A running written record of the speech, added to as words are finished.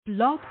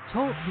Blog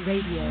Talk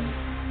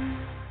Radio.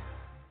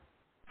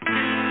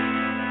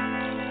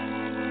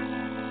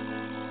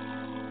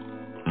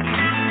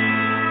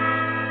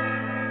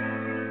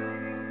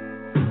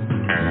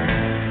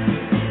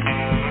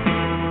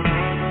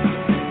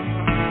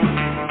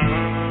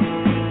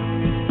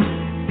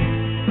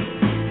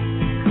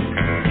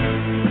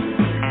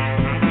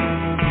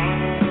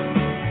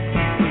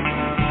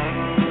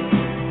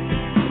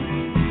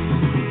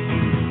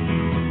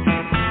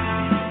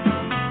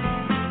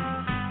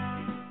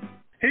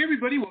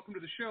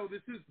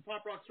 This is the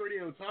Pop Rocks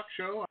Radio Talk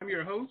Show. I'm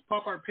your host,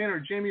 pop art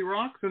painter Jamie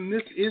Rocks, and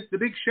this is the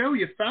big show.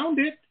 You found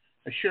it.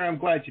 Sure, I'm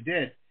glad you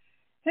did.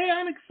 Hey,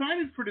 I'm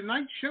excited for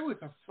tonight's show.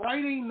 It's a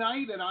Friday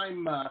night,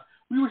 and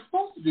we were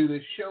supposed to do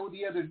this show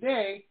the other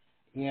day,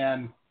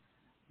 and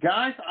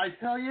guys, I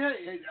tell you,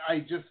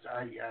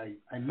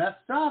 I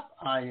messed up.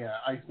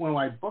 When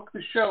I booked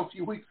the show a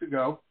few weeks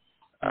ago,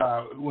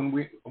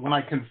 when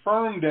I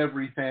confirmed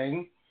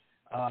everything,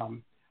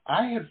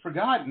 I had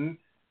forgotten.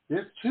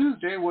 This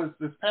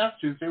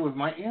past Tuesday was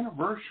my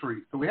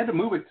anniversary, so we had to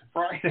move it to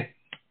Friday.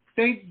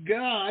 Thank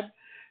God.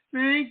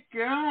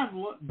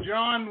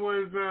 John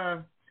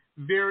was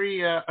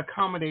very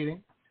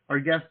accommodating, our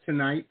guest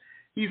tonight.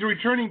 He's a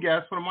returning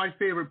guest, one of my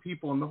favorite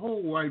people in the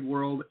whole wide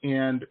world,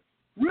 and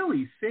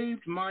really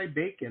saved my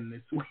bacon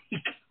this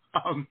week.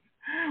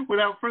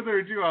 Without further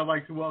ado, I'd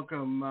like to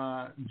welcome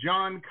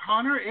John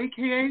Connor,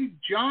 a.k.a.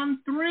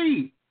 John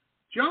 3.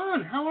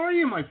 John, how are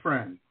you, my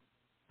friend?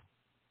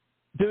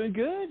 Doing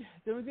good,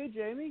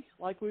 Jamie.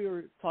 Like we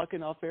were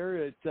talking off air,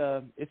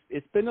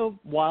 it's been a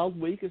wild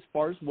week as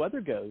far as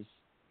weather goes.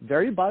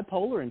 Very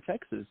bipolar in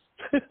Texas.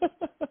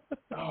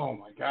 Oh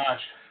my gosh!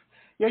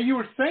 Yeah, you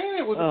were saying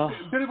it was a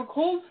bit of a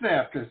cold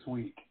snap this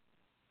week.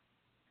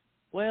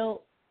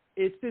 Well,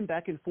 it's been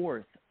back and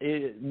forth.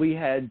 We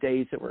had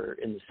days that were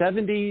in the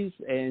 70s,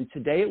 and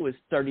today it was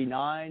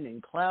 39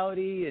 and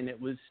cloudy, and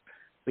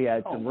we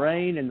had some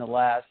rain in the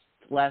last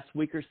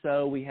week or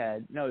so.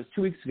 It was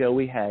 2 weeks ago,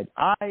 we had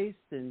ice,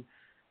 and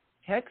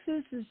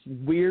Texas is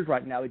weird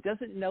right now. It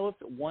doesn't know if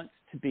it wants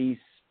to be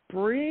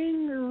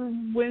spring or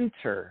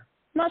winter.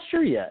 Not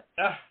sure yet.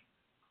 That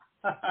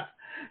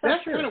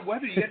kind of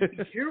weather, you have to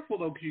be careful,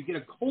 though, because you get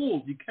a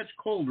cold. You catch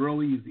cold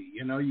real easy.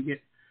 You know, you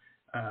get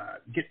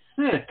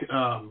sick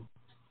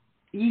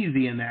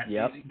easy in that.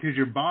 Yep. Because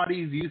your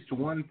body's used to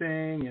one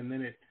thing, and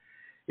then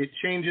it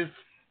changes.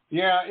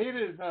 Yeah, it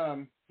is.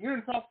 Here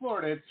in South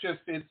Florida, it's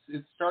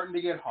starting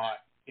to get hot.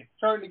 It's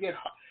starting to get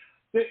hot.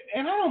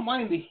 And I don't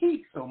mind the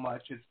heat so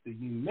much. It's the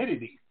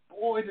humidity.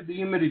 Boy, did the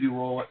humidity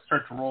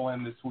start to roll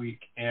in this week.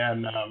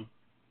 And,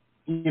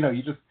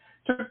 you just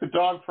took the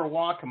dog for a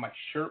walk, and my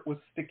shirt was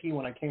sticky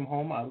when I came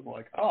home. I was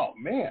like, oh,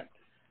 man.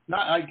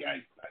 How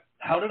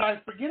did I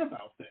forget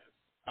about this?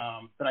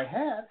 That I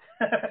had.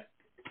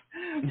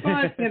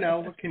 But,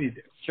 what can you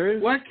do?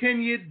 True. What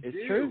can you do?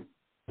 It's true.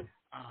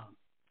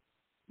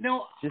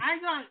 No,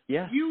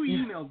 you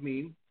emailed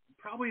me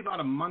probably about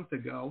a month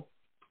ago,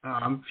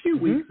 a few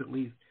weeks at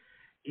least,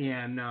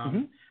 and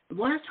the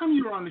last time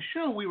you were on the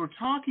show, we were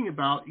talking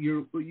about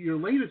your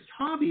latest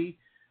hobby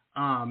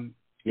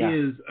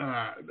is,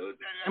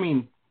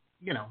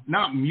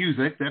 not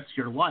music. That's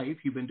your life.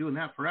 You've been doing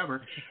that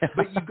forever.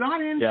 But you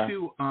got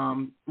into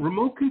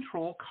remote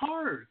control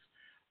cars.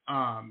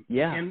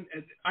 And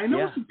I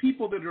know some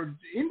people that are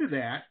into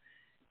that.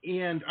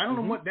 And I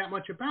don't know that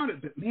much about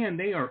it, but, man,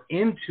 they are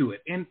into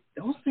it. And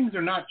those things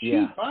are not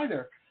cheap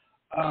either.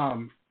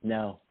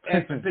 No.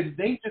 And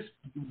they just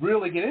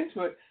really get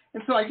into it.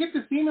 And so I get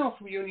this email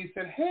from you, and you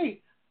said,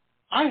 hey,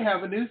 I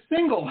have a new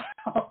single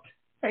out.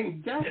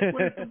 And guess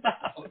what it's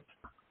about?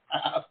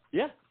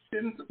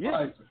 Didn't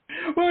surprise me.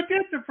 Well, it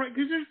did surprise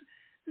because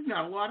there's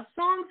not a lot of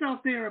songs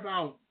out there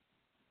about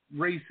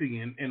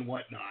racing and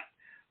whatnot.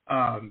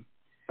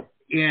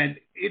 And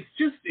it's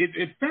just,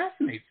 it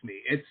fascinates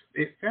me. It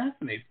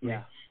fascinates me.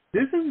 Yeah.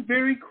 This is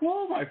very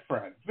cool, my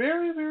friend.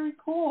 Very, very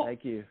cool.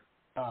 Thank you.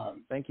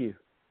 Thank you.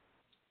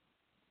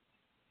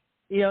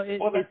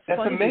 That's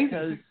funny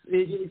amazing.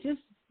 Because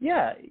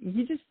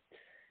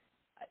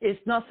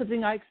it's not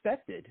something I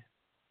expected.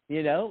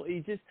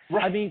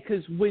 Right.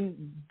 Because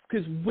when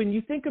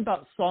you think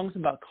about songs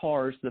about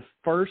cars, the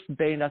first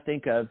band I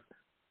think of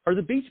are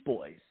the Beach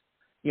Boys.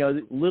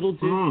 Little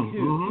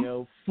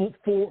Duke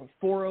 2,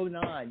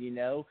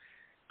 409,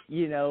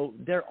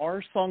 there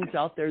are songs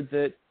out there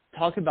that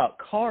talk about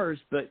cars,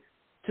 but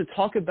to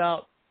talk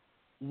about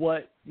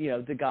what,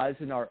 the guys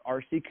in our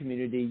RC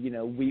community,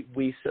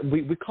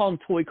 we call them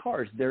toy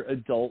cars. They're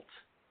adult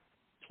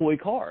toy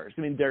cars.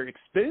 I mean, they're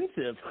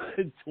expensive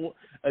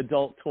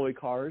adult toy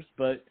cars,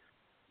 but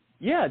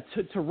to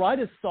write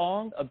a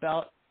song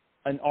about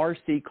an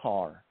RC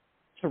car,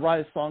 to write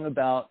a song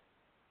about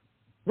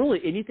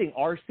really anything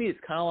RC, it's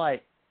kind of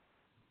like,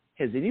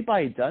 has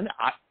anybody done it?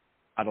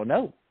 I don't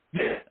know.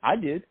 I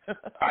did.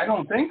 I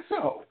don't think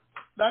so.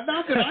 Not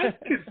that I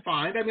could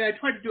find. I mean, I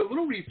tried to do a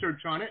little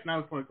research on it, and I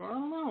was like, well, I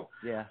don't know.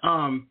 Yeah.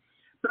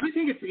 But I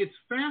think it's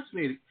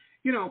fascinating.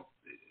 The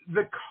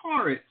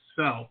car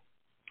itself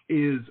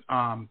is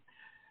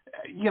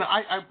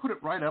I put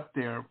it right up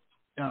there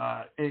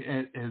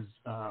as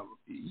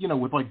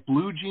with like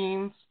blue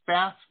jeans,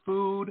 fast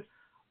food.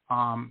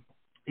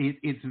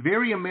 It's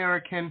very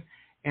American,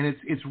 and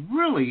it's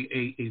really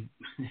a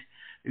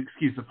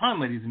excuse the pun,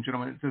 ladies and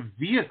gentlemen. It's a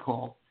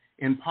vehicle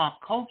in pop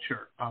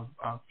culture of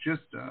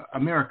just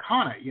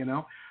Americana.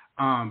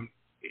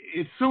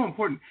 It's so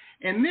important,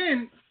 and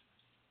then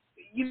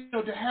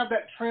to have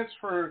that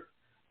transfer,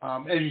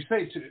 as you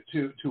say,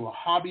 to a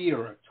hobby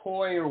or a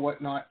toy or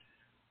whatnot.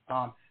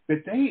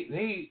 But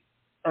they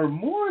are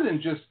more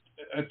than just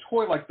a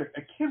toy like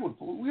a kid would.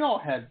 We all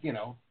had,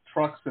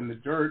 trucks in the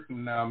dirt,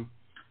 and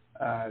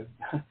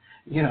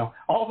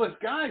all those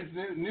guys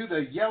knew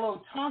the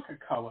yellow Tonka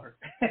color,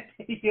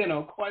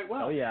 quite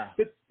well. Oh yeah.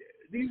 But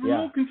these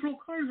remote control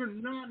cars are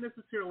not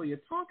necessarily a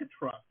Tonka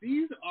truck.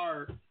 These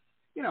are,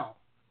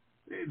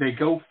 they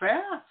go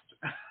fast.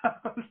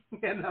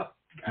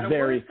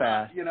 Very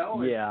fast.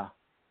 Yeah.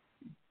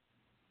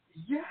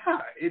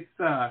 Yeah,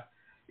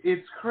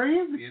 it's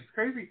crazy. It's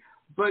crazy.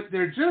 But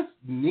they're just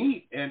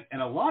neat and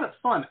a lot of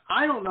fun.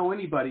 I don't know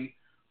anybody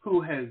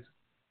who has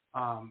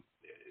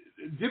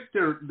dipped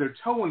their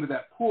toe into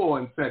that pool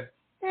and said,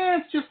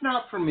 it's just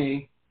not for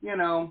me. I'd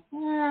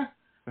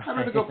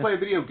rather go play a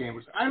video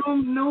game. I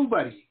don't know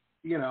nobody.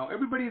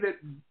 Everybody that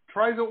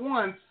tries it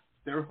once,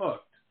 they're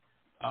hooked.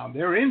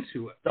 They're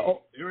into it.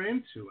 They're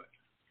into it.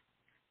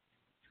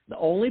 The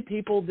only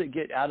people that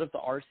get out of the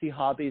RC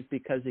hobby is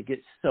because it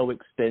gets so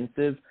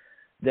expensive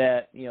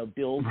that,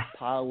 bills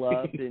pile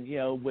up and,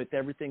 with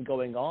everything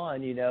going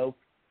on,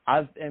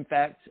 I've, in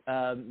fact,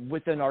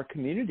 within our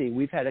community,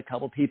 we've had a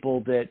couple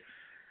people that,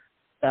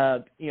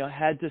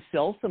 had to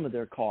sell some of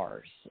their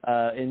cars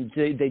and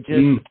they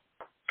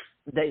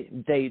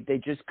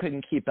just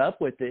couldn't keep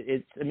up with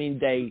it.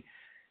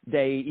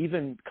 They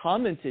even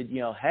commented,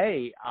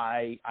 hey,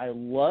 I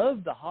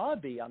love the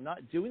hobby. I'm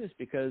not doing this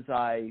because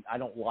I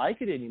don't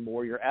like it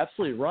anymore. You're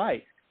absolutely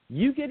right.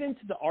 You get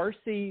into the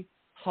RC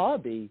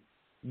hobby,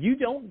 you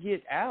don't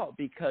get out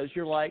because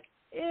you're like,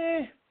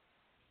 if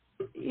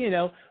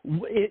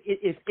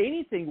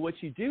anything,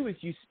 what you do is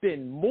you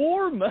spend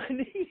more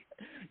money.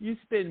 You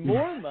spend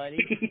more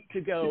money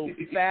to go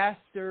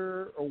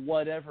faster or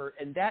whatever.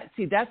 And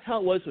that's how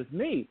it was with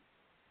me.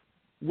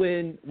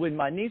 When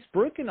my niece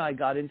Brooke and I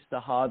got into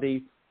the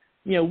hobby,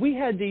 we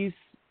had these,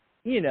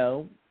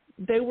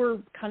 they were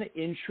kind of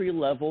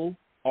entry-level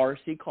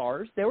RC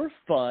cars. They were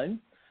fun.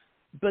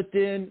 But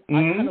then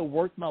I kind of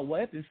worked my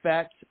way up. In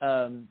fact,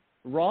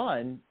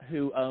 Ron,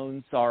 who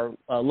owns our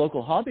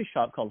local hobby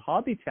shop called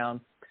Hobbytown,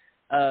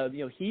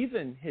 he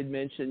even had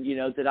mentioned,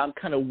 that I'm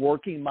kind of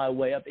working my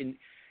way up.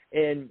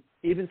 And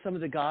even some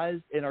of the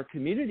guys in our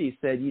community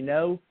said,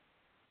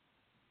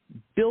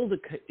 build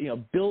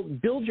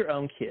your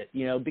own kit,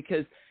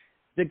 because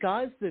the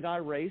guys that I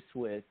race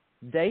with,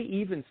 they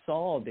even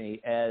saw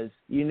me as,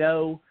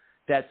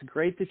 that's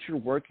great that you're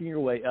working your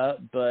way up,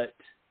 but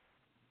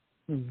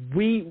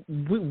we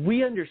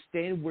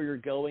understand where you're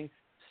going.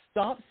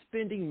 Stop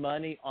spending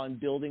money on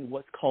building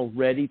what's called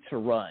ready to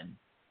run.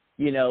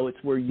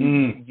 It's where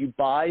you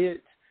buy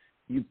it,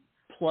 you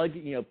plug,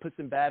 put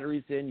some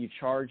batteries in, you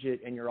charge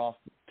it, and you're off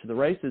to the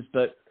races.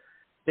 But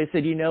they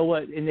said, you know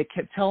what? And they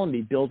kept telling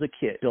me, build a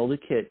kit.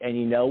 And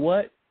you know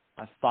what?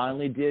 I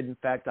finally did. In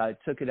fact, I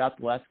took it out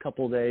the last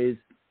couple of days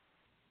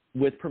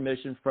with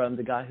permission from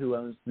the guy who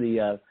owns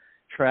the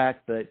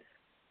track. But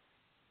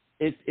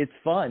it's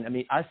fun.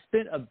 I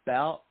spent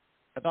about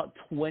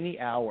 20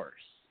 hours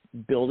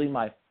building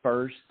my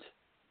first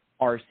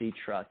RC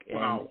truck.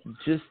 And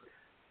just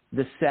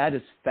the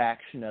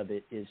satisfaction of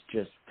it is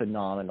just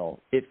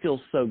phenomenal. It feels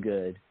so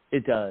good.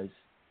 It does.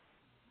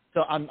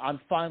 So I'm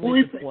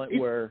finally at the point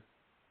where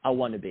I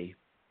want to be.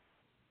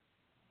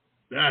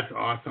 That's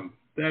awesome.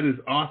 That is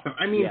awesome.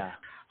 Yeah.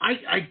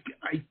 I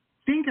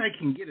think I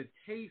can get a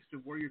taste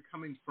of where you're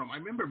coming from. I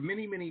remember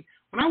many, when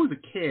I was a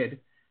kid,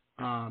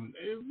 a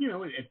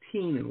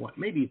teen and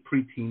maybe a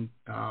preteen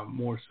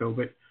more so,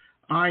 but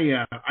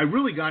I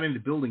really got into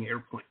building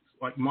airplanes,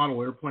 like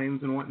model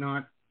airplanes and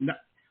whatnot.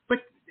 But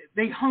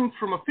they hung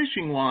from a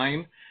fishing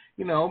line.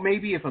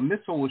 Maybe if a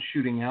missile was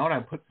shooting out, I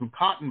put some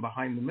cotton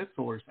behind the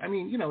missile.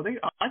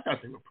 I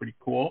thought they were pretty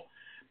cool.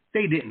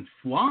 They didn't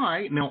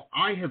fly. Now,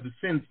 I have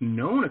since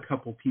known a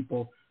couple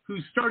people who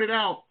started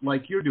out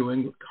like you're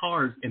doing with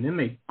cars, and then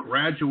they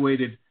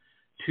graduated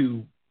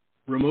to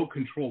remote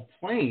control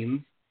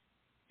planes,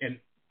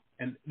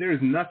 and there's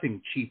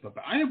nothing cheap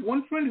about it. I have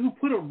one friend who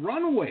put a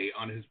runway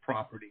on his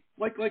property,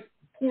 like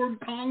poured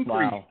concrete.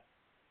 Wow.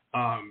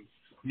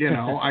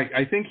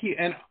 I think he,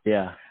 and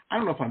yeah. I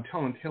don't know if I'm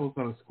telling tales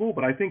out of school,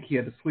 but I think he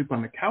had to sleep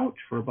on the couch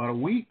for about a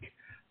week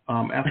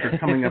after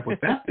coming up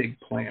with that big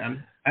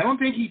plan. I don't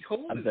think he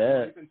told his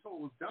wife until it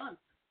was done.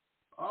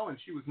 Oh, and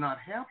she was not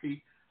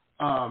happy.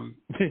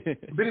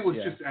 But it was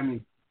just,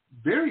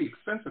 very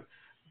expensive.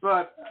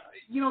 But,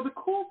 the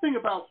cool thing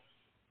about,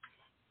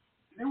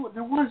 there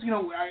was,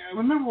 I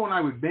remember when I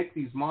would make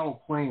these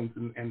model planes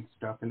and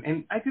stuff,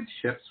 and I did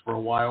ships for a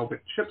while, but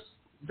ships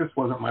just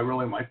wasn't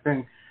really my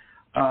thing.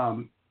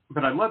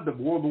 But I loved the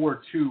World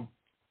War II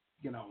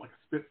like a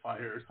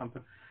Spitfire or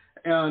something.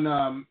 And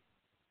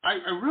I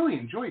really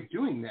enjoyed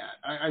doing that.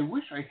 I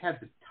wish I had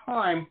the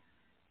time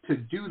to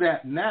do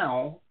that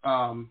now.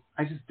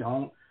 I just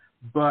don't.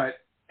 But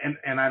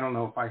and I don't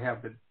know if I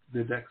have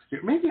the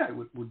dexterity. Maybe I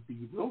would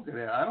be real good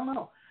at it. I don't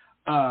know.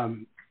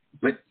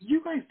 But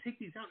you guys take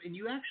these out, and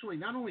you actually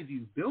not only do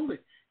you build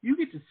it, you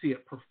get to see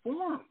it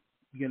perform.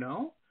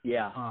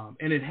 Yeah.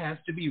 And it has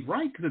to be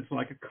right because it's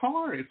like a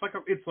car. It's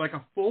like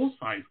a full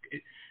size.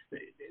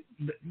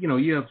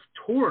 You have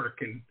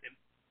torque and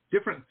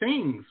different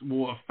things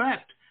will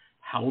affect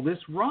how this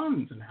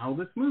runs and how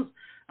this moves.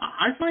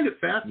 I find it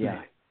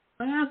fascinating.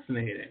 Yeah.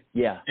 Fascinating.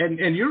 Yeah.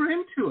 And you're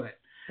into it.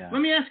 Yeah.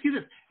 Let me ask you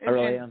this. I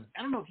really am.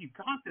 I don't know if you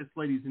caught this,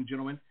 ladies and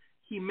gentlemen.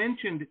 He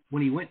mentioned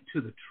when he went to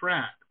the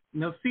track.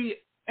 Now, see,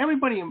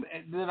 everybody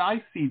that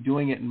I see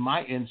doing it in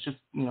my ends, just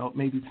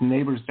maybe some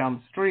neighbors down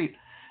the street,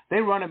 they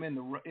run them in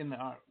the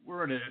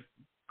we're at a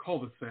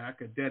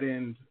cul-de-sac, a dead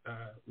end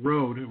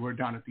road. We're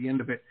down at the end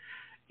of it,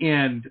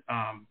 and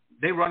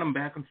they run them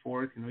back and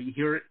forth. You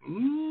hear it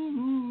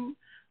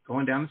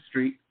going down the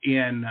street,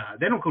 and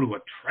they don't go to a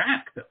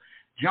track though.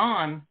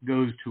 John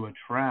goes to a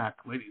track,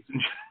 ladies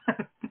and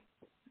gentlemen.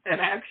 An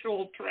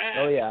actual track.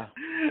 Oh, yeah.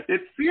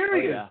 It's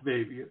serious, oh, yeah.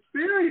 baby. It's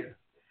serious.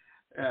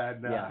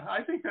 And I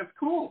think that's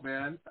cool,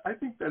 man. I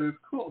think that is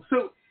cool.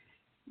 So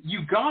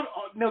you got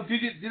now.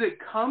 Did it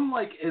come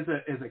like as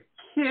a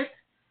kit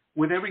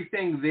with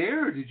everything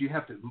there, or did you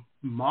have to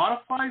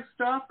modify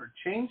stuff or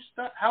change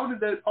stuff? How did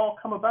that all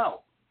come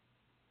about?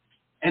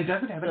 And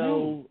does it have a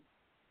name?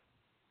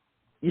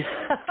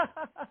 Yeah.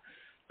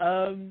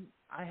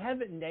 I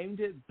haven't named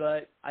it,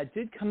 but I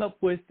did come up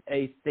with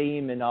a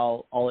theme, and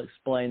I'll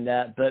explain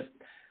that. But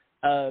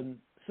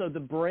so the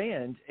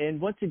brand,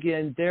 and once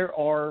again, there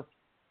are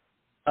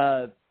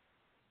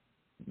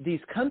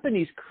these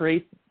companies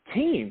create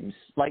teams,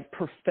 like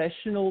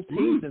professional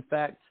teams. In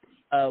fact,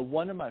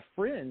 one of my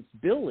friends,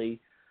 Billy,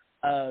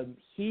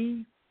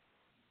 he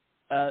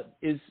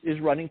is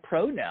running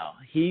pro now.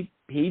 He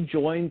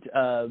joined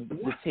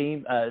the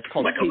team. It's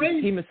called like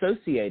Team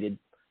Associated.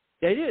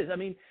 It is. I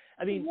mean,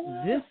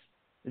 what?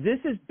 This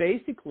is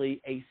basically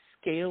a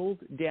scaled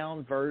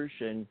down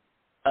version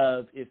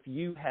of if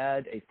you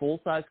had a full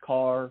size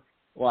car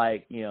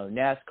like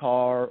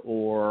NASCAR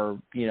or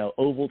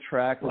oval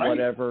track or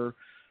whatever.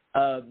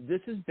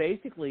 This is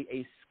basically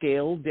a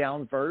scaled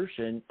down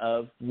version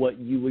of what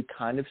you would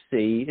kind of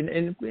see, and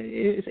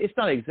it's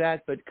not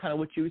exact, but kind of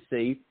what you would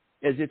see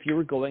as if you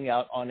were going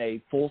out on a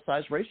full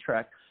size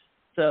racetrack.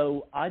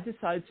 So I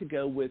decided to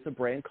go with a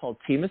brand called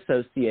Team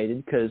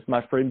Associated because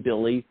my friend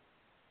Billy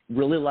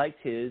really liked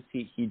his.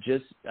 He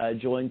just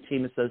joined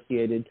Team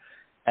Associated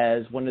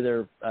as one of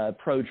their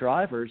pro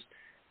drivers.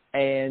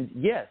 And,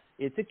 yes,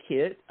 it's a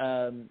kit.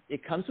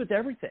 It comes with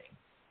everything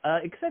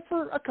except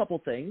for a couple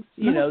things.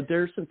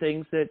 There's some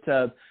things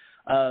that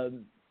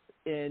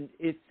and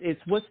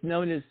it's what's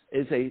known as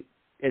a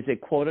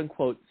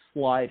quote-unquote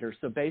slider.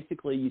 So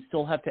basically you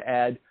still have to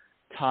add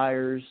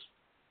tires,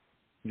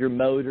 your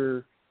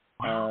motor,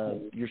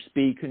 your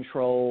speed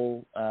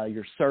control,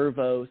 your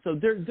servo. So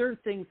there are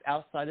things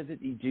outside of it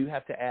that you do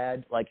have to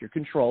add, like your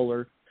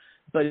controller.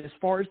 But as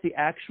far as the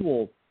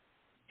actual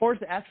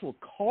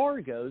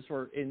car goes,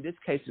 or in this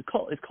case, it's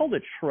called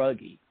a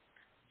truggy.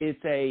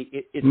 It's a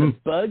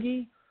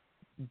buggy,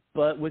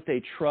 but with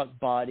a truck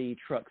body,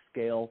 truck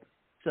scale.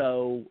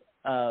 So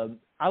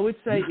I would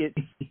say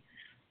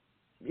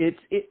you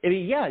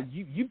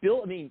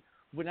build. I mean,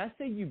 when I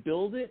say you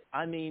build it,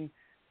 I mean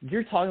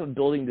you're talking about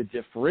building the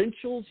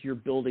differentials, you're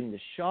building the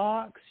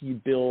shocks, you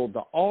build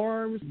the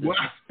arms, the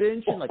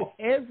suspension, like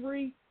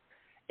every.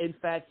 In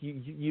fact,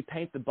 you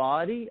paint the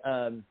body.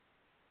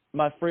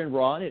 My friend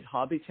Ron at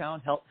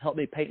Hobbytown helped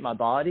me paint my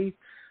body.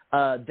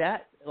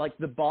 That like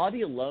the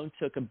body alone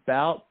took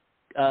about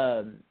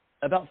 4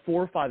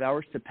 or 5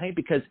 hours to paint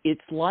because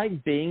it's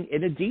like being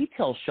in a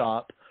detail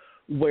shop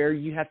where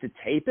you have to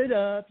tape it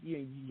up.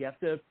 You have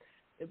to.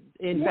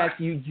 In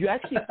fact, you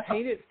actually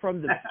paint it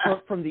from the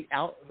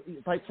out,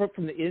 like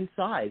from the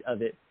inside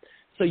of it.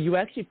 So you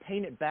actually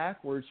paint it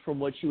backwards from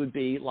what you would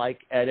be like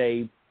at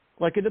a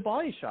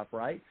body shop,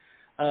 right?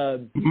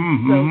 So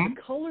the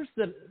colors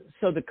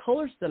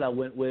that I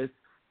went with,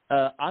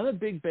 I'm a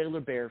big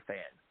Baylor Bear fan.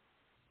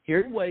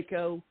 Here in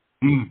Waco,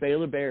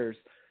 Baylor Bears.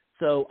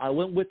 So I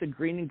went with the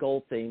green and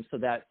gold theme. So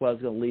that's what I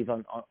was going to leave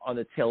on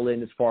the tail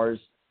end as far as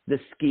the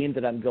scheme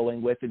that I'm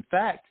going with. In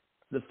fact,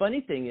 the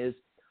funny thing is,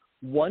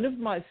 one of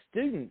my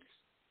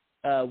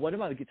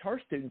guitar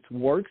students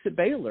works at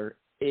Baylor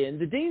in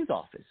the dean's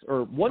office,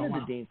 or one of the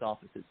dean's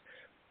offices.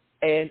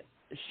 And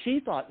she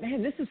thought,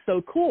 man, this is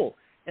so cool.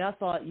 And I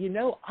thought,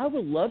 I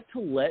would love to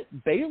let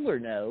Baylor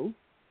know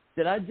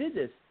that I did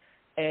this.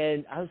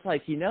 And I was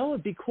like,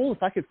 it'd be cool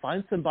if I could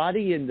find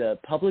somebody in the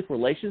public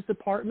relations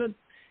department.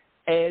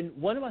 And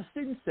one of my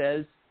students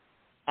says,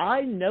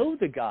 I know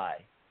the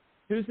guy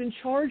who's in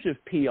charge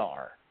of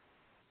PR.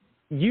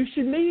 You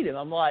should meet him.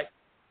 I'm like,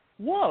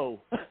 whoa,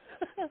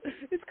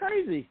 it's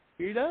crazy,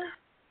 It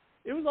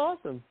was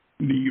awesome.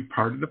 You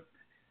part of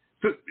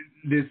so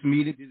this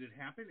meeting, did it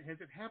happen? Has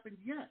it happened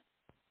yet?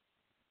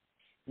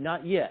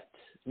 Not yet.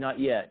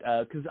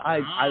 Because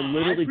I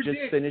literally just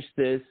finished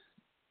this.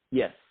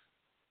 Yes.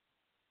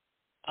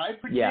 I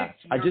predict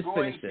I you're just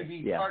going finished to it.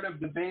 be part of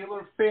the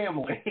Baylor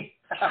family.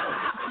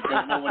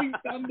 Because nobody's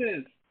done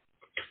this.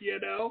 You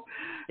know?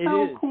 It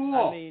How is.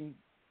 cool. I mean,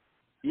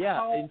 yeah.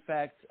 How in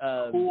fact,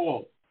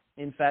 cool.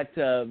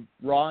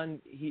 Ron,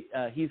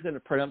 he's going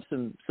to print up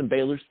some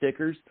Baylor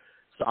stickers.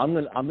 So I'm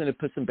gonna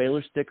put some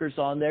Baylor stickers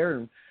on there,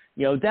 and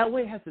that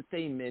way it has a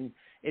theme. And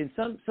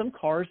some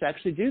cars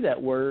actually do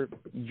that, where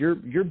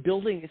you're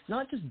building. It's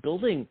not just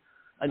building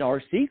an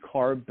RC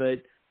car,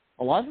 but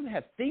a lot of them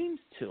have themes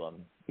to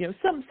them.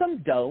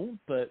 Some don't,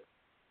 but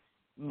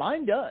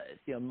mine does.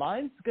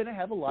 Mine's gonna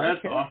have a lot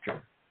of character.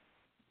 Awesome.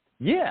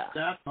 Yeah.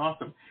 That's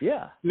awesome.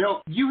 Yeah.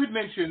 Now, you had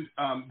mentioned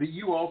that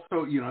you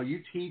also,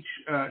 you teach,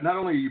 not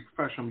only are you a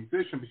professional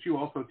musician, but you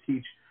also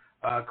teach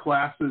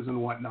classes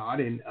and whatnot,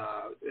 and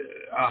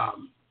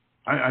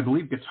I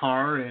believe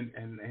guitar and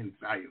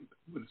I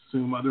would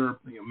assume other,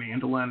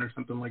 mandolin or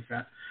something like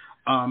that.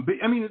 But,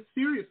 I mean, it's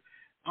serious.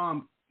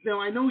 Now,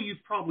 I know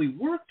you've probably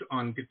worked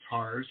on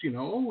guitars, we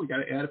got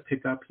to add a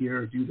pickup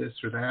here or do this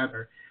or that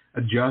or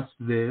adjust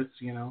this,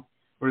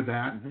 or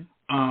that.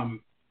 Mm-hmm.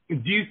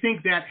 Do you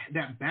think that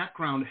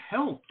background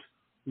helped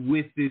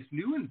with this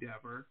new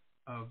endeavor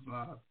of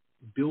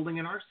building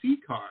an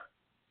RC car?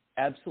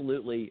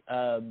 Absolutely.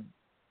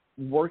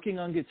 Working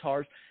on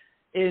guitars,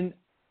 and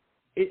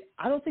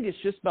I don't think it's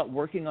just about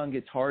working on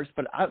guitars,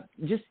 but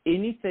just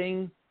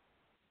anything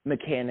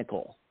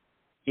mechanical.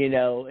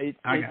 It's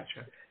I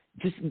gotcha.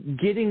 Just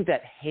getting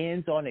that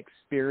hands-on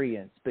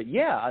experience. But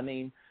yeah, I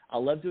mean, I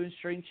love doing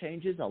string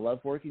changes. I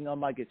love working on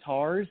my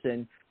guitars,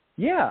 and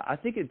yeah, I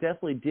think it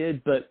definitely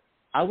did. But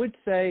I would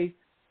say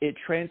it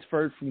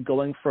transferred from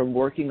going from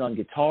working on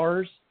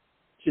guitars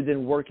to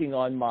then working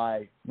on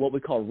my what we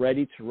call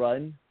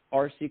ready-to-run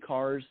RC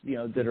cars,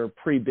 that are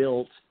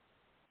pre-built,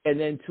 and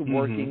then to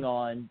working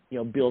on,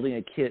 building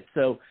a kit.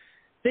 So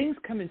things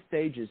come in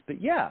stages.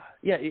 But yeah,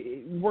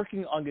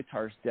 working on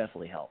guitars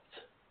definitely helped.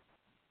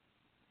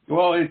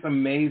 Well, it's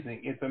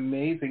amazing. It's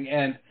amazing.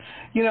 And,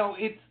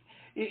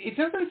 it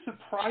doesn't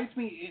surprise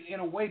me in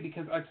a way,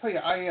 because I tell you,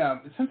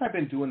 since I've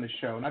been doing the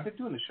show, and I've been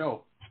doing the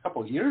show a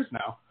couple of years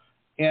now,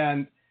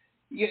 and,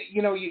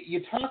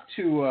 you talk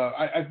to,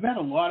 I've met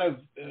a lot of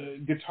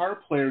guitar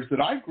players that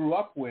I grew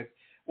up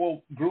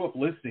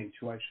listening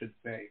to, I should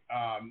say,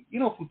 from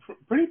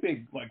pretty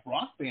big, like,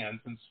 rock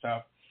bands and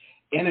stuff.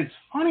 And it's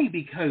funny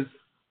because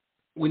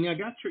when I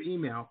got your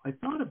email, I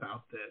thought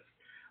about this.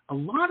 A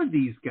lot of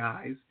these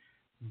guys,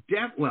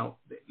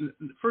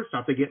 first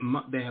off,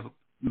 they have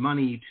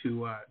money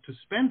to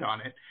spend on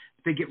it.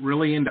 They get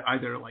really into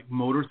either like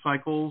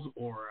motorcycles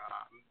or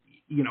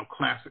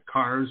classic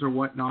cars or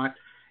whatnot,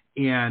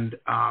 and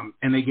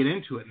they get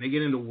into it and they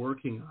get into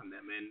working on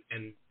them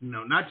and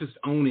not just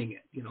owning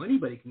it.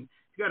 Anybody can.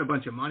 If you got a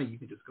bunch of money, you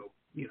can just go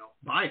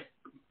buy it,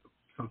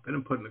 something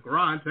and put it in the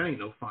garage. That ain't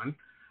no fun,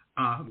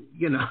 But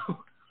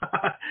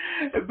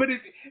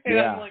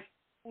I'm like,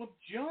 well,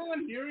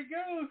 John, here he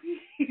goes.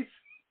 He's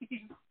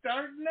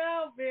starting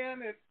out,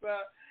 man.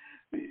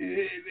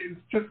 It's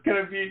just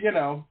gonna be,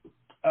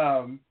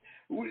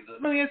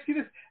 Let me ask you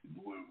this: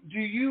 do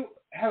you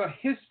have a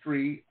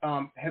history?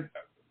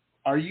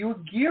 Are you a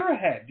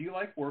gearhead? Do you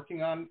like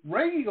working on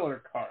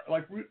regular cars,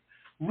 like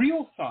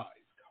real size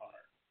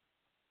cars?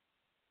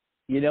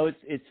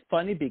 It's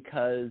funny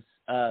because,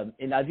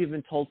 and I've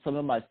even told some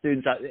of my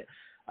students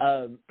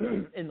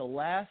in the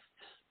last,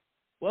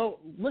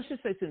 let's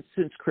just say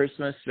since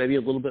Christmas, maybe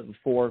a little bit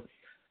before.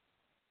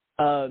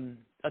 A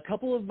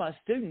couple of my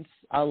students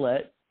I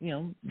let,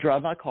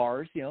 drive my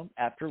cars,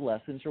 after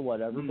lessons or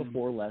whatever,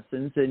 before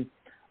lessons. And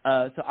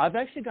so I've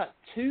actually got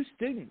 2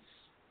 students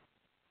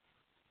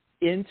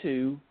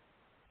into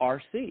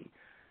RC.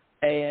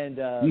 And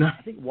I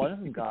think one of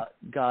them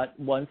got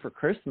one for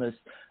Christmas.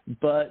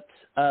 But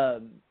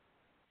that's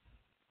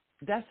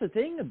the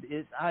thing,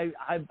 is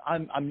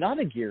I'm not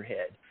a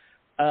gearhead.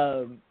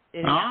 I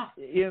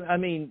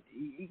mean,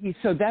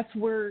 so that's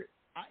where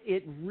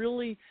it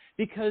really,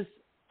 because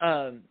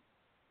I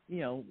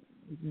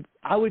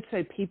would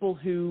say people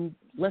who,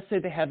 let's say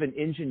they have an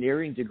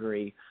engineering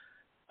degree,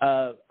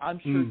 I'm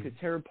sure could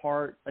tear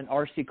apart an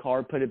RC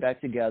car, put it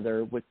back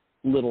together with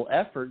little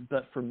effort.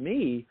 But for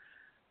me,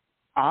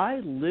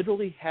 I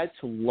literally had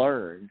to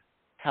learn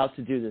how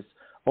to do this.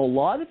 A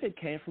lot of it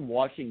came from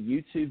watching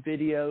YouTube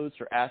videos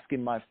or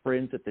asking my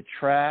friends at the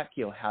track,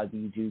 how do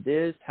you do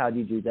this? How do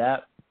you do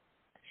that?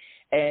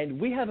 And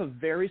we have a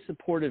very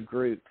supportive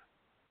group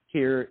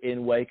here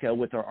in Waco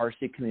with our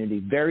RC community,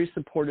 very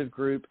supportive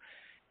group.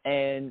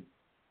 And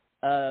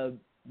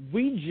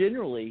we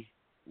generally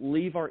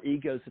leave our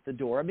egos at the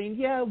door. I mean,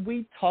 yeah,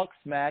 we talk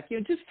smack,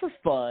 just for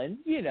fun,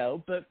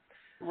 but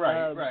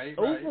right.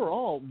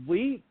 Overall,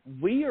 we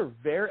are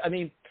very, I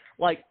mean,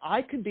 like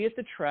I could be at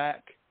the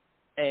track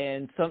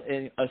and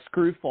a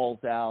screw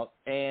falls out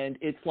and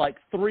it's like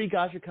 3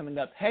 guys are coming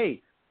up.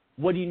 Hey,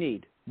 what do you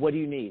need? What do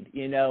you need?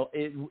 It's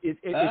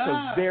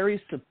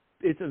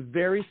a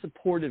very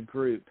supportive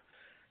group.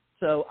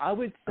 So I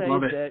would say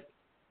that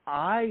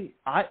I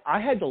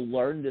had to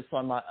learn this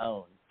on my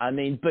own. I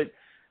mean, but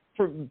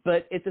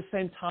at the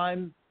same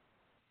time,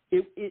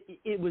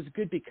 it was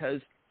good because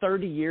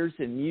 30 years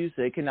in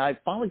music, and I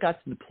finally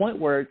got to the point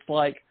where it's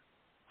like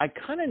I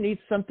kind of need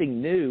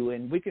something new,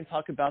 and we can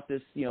talk about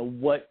this,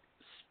 what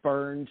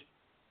spurned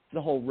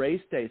the whole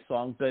Race Day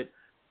song. But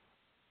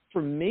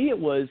for me, it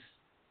was,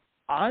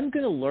 I'm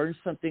going to learn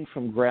something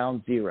from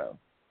ground zero.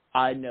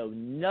 I know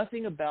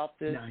nothing about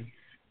this. Nice.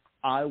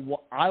 I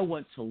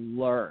want to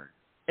learn.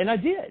 And I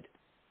did.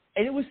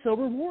 And it was so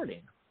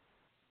rewarding.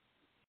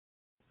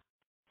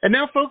 And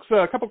now, folks,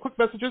 a couple quick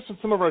messages from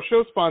some of our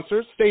show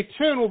sponsors. Stay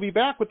tuned. We'll be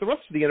back with the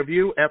rest of the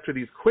interview after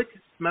these quick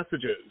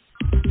messages.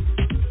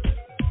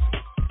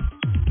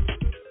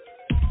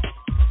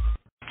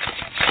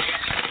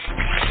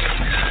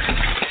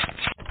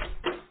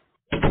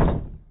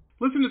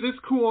 Listen to this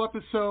cool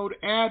episode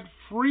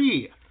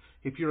ad-free.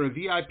 If you're a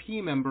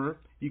VIP member,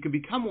 you can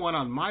become one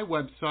on my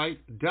website,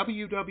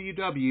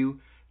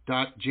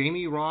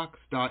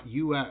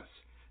 www.jamierocks.us,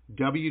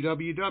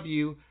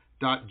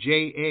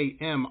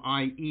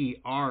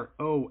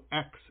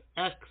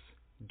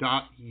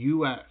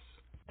 www.jamieroxx.us.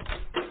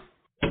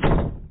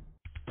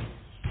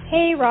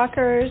 Hey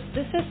rockers,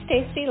 this is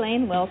Stacey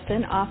Lane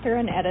Wilson, author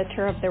and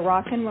editor of the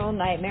Rock and Roll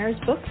Nightmares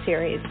book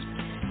series.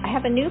 I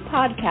have a new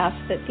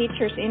podcast that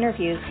features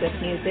interviews with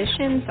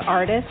musicians,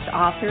 artists,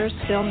 authors,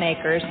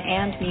 filmmakers,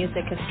 and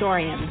music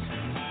historians.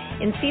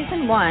 In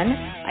Season 1,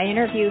 I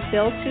interview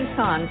Phil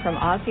Soussan from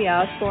Ozzy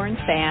Osbourne's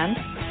band,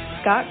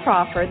 Scott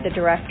Crawford, the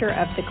director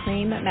of the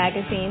Cream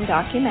magazine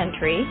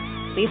documentary,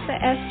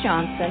 Lisa S.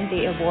 Johnson,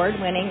 the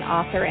award-winning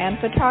author and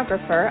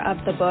photographer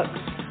of the books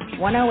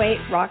 108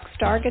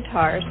 Rockstar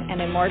Guitars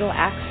and Immortal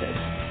Axes,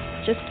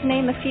 just to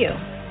name a few.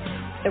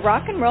 The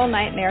Rock and Roll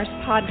Nightmares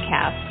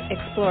podcast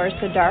explores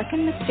the dark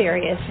and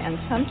mysterious and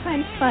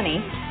sometimes funny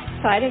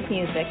side of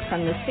music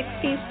from the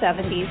 60s,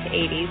 70s,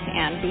 80s,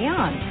 and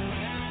beyond.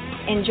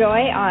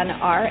 Enjoy on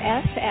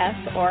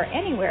RSS or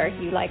anywhere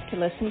you like to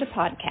listen to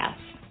podcasts.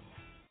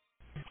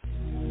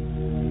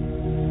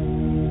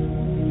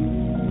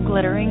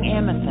 Glittering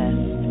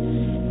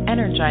amethyst,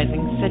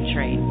 energizing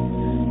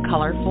citrine,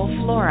 colorful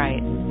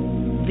fluorite,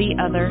 the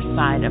other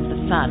side of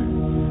the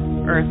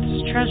sun,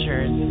 Earth's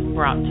treasures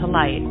brought to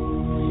light.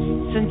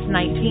 Since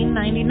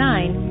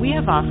 1999, we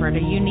have offered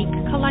a unique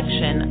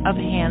collection of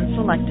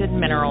hand-selected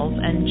minerals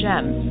and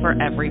gems for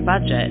every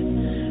budget,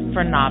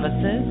 for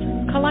novices,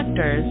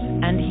 collectors,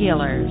 and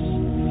healers.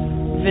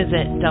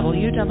 Visit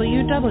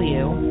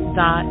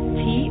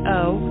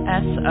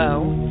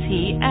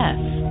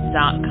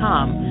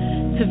www.tosots.com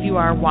to view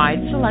our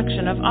wide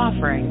selection of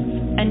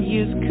offerings and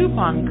use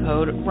coupon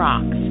code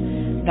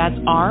ROXX, that's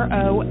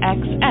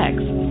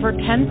ROXX, for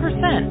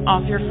 10%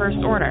 off your first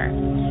order.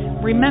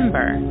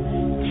 Remember,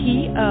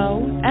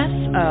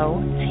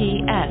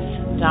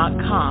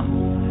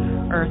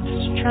 TOSOTS.com,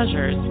 Earth's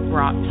treasures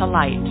brought to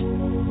light.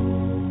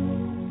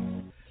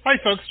 Hi,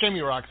 folks.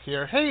 Jamie Rocks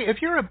here. Hey,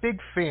 if you're a big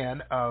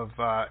fan of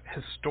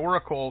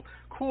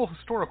cool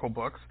historical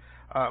books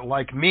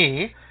like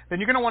me, then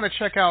you're going to want to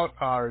check out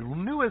our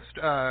newest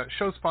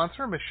show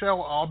sponsor,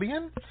 Michelle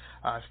Albion.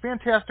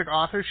 Fantastic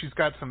author. She's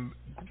got some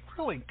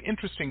really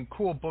interesting,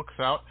 cool books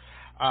out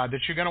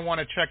that you're going to want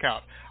to check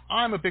out.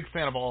 I'm a big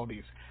fan of all of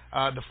these.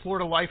 The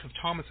Florida Life of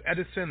Thomas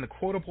Edison, the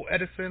Quotable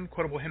Edison,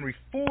 Quotable Henry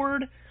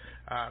Ford,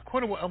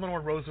 Quotable Eleanor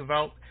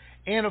Roosevelt,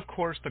 and, of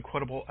course, the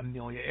Quotable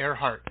Amelia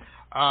Earhart.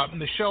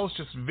 Michelle's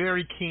just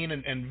very keen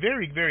and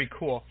very, very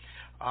cool,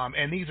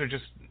 and these are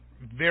just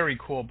very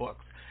cool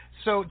books.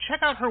 So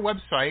check out her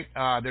website.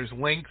 There's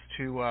links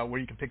to where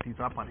you can pick these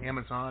up on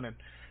Amazon and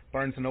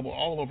Barnes & Noble,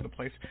 all over the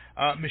place.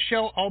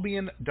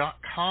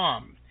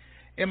 MichelleAlbion.com,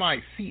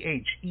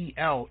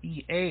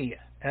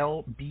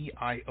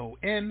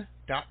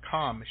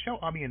 MichelleAlbion.com,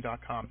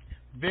 MichelleAlbion.com.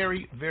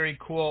 Very, very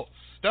cool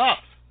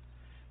stuff.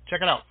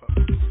 Check it out, folks.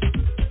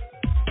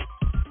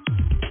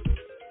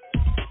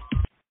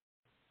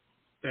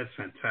 That's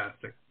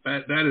fantastic.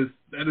 That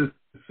is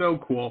so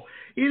cool.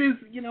 It is,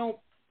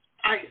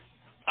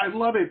 I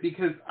love it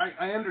because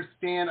I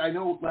understand. I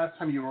know last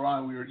time you were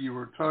on, we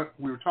were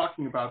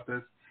talking about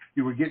this.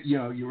 You were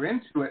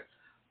into it,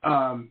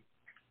 and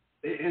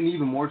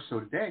even more so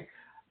today.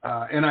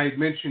 And I had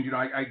mentioned,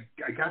 I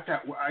got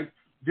that. I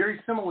very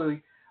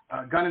similarly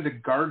got into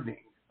gardening,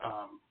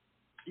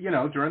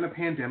 during the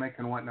pandemic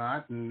and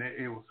whatnot, and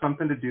it was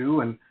something to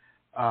do. And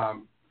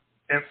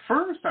at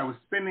first, I was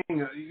spending, I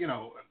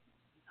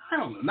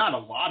don't know, not a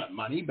lot of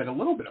money, but a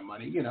little bit of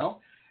money, And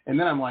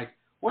then I'm like,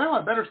 well,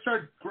 I better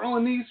start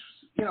growing these,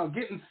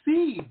 getting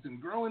seeds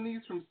and growing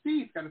these from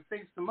seeds. Got to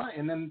save some money.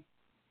 And then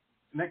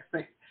next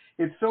thing,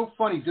 it's so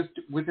funny, just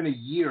within a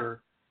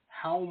year,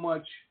 how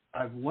much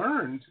I've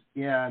learned.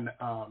 And,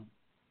 now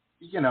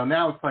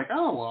it's like,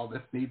 oh, well,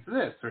 this needs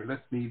this, or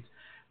this needs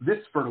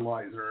this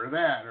fertilizer or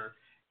that, or,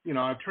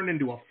 I've turned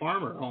into a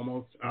farmer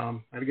almost. I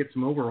had to get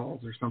some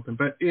overalls or something.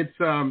 But it's,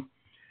 I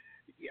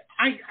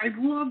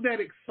love that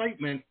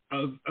excitement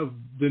of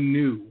the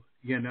new,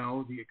 the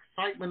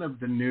excitement of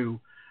the new,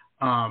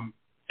 and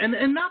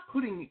not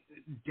putting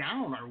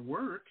down our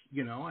work.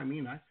 I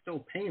mean, I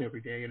still paint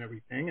every day and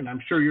everything, and I'm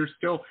sure you're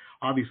still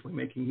obviously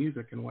making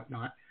music and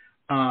whatnot.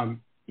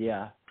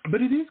 Yeah.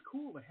 But it is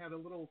cool to have a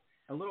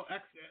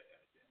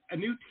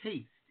new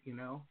taste,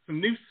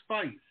 some new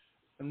spice,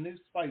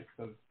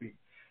 so to speak.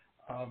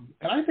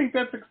 And I think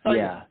that's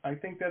exciting. Yeah. I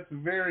think that's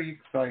very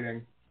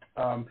exciting.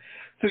 So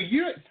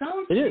it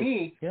sounds to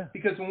me,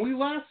 because when we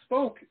last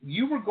spoke,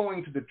 you were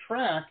going to the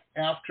track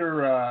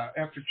after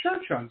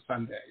church on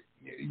Sunday.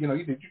 You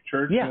did your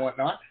church and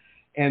whatnot,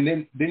 and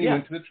then you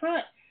went to the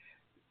track.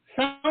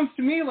 Sounds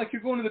to me like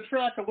you're going to the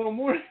track a little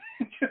more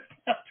than just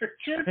after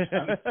church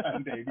on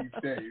Sunday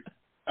these days.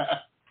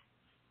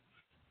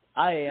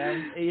 I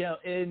am,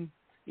 and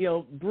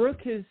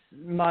Brooke is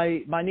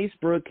my niece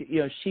Brooke.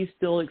 She's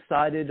still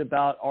excited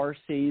about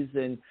RCs,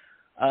 and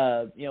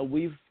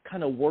we've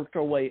kind of worked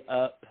our way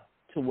up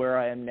to where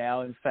I am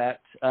now. In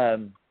fact,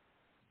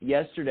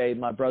 yesterday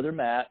my brother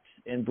Matt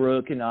and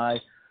Brooke and I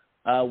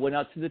went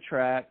out to the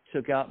track,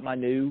 took out my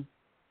new,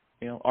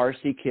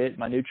 RC kit,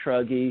 my new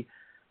Truggy,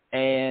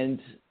 and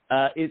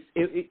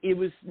it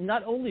was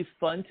not only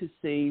fun to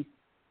see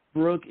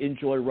Brooke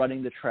enjoy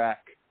running the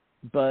track,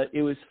 but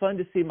it was fun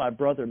to see my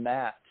brother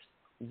Matt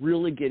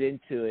really get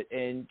into it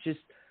and just,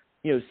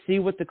 see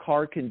what the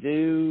car can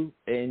do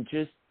and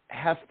just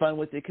have fun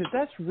with it, because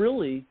that's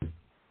really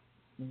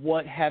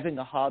what having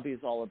a hobby is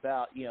all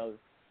about.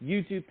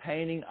 You do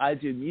painting, I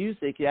do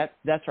music,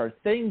 that's our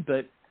thing,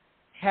 but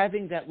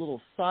having that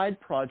little side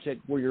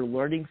project where you're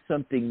learning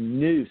something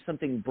new,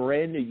 something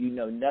brand new you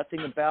know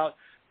nothing about,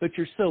 but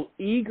you're so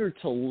eager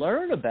to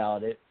learn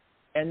about it.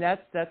 And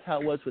that's how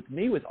it was with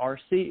me with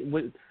RC,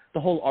 with the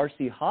whole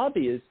RC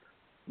hobby, is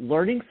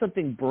learning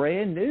something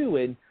brand new.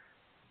 And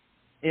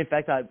in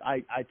fact,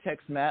 I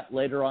text Matt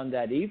later on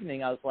that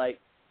evening. I was like,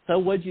 so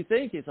what'd you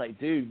think? He's like,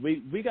 dude,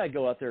 we got to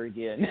go out there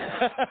again.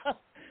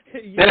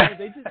 They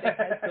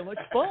had so much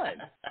fun.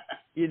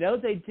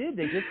 They did.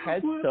 They just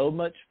had so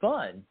much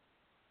fun.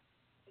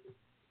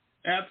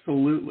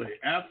 Absolutely.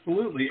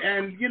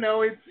 And,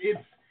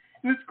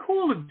 it's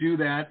cool to do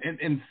that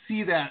and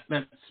see that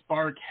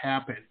spark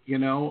happen,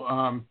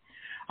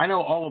 I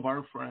know all of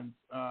our friends,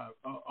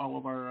 all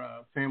of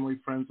our family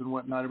friends and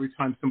whatnot, every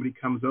time somebody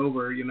comes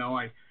over,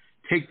 I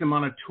take them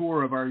on a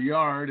tour of our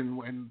yard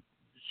and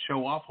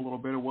show off a little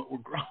bit of what we're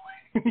growing,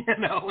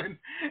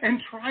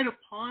 and try to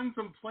pawn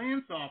some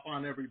plants off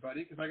on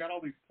everybody, because I got all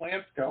these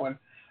plants going,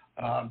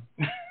 and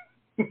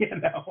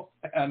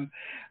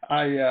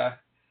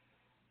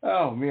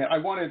oh man,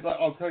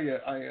 I'll tell you,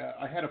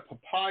 I had a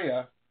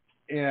papaya,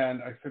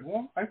 and I said,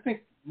 well, I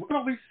think, look at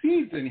all these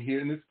seeds in here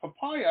in this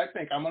papaya. I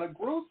think I'm going to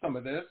grow some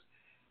of this,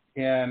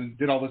 and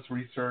did all this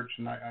research.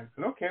 And I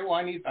said, okay, well,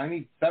 I need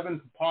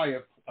 7 papaya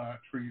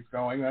trees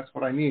going. That's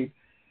what I need.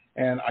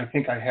 And I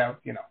think I have,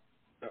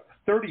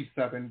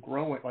 37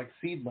 growing, like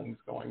seedlings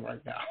going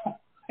right now.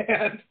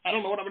 And I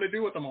don't know what I'm going to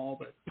do with them all,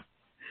 but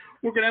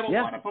we're going to have a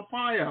lot of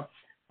papaya.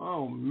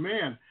 Oh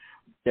man.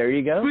 There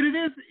you go. But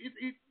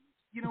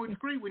it's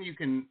great when you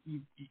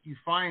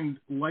find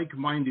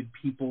like-minded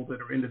people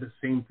that are into the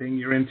same thing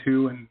you're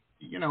into, and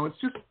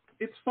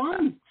it's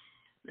fun.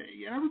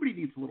 Everybody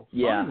needs a little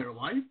fun in their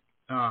life.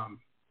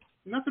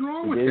 Nothing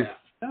wrong with that.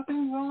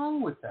 Nothing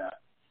wrong with that.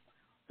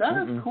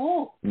 That is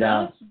cool.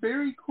 No. That's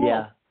very cool.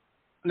 Yeah.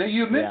 Now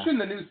you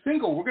mentioned the new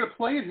single. We're going to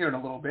play it here in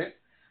a little bit.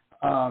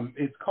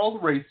 It's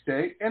called Race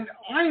Day, and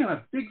I am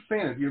a big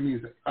fan of your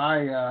music.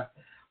 I've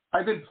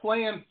been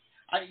playing.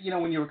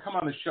 When you come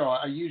on the show,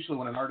 I usually,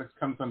 when an artist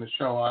comes on the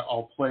show,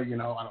 I'll play, I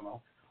don't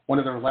know, one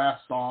of their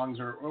last songs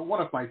or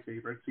one of my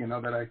favorites,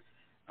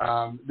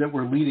 that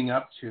we're leading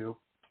up to.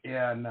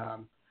 And a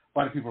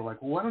lot of people are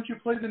like, well, why don't you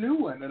play the new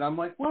one? And I'm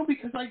like, well,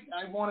 because I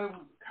want to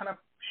kind of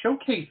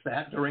showcase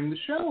that during the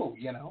show,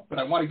 but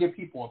I want to give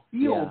people a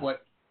feel of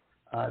what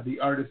the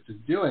artist is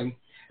doing.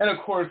 And of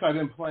course, I've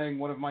been playing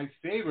one of my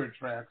favorite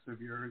tracks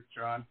of yours,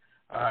 John,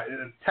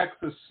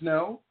 Texas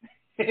Snow,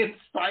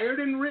 inspired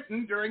and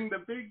written during the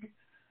big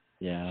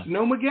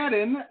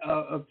Snowmageddon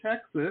of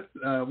Texas,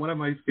 one of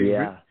my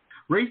favorites.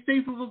 Race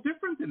Day's a little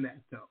different than that,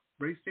 though.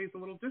 Race Day's a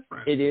little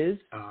different. It is.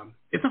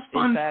 It's a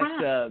fun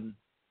track.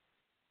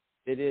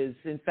 It is.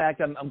 In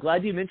fact, I'm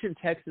glad you mentioned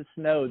Texas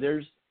Snow.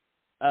 There's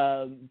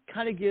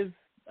kind of give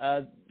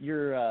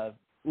your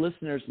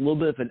listeners a little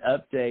bit of an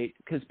update,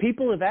 because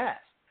people have asked.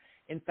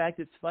 In fact,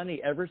 it's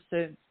funny, ever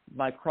since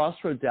my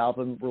Crossroads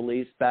album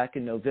released back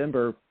in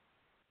November,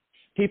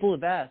 people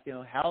have asked,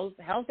 how's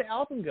the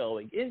album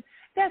going? And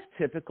that's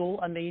typical.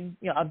 I mean,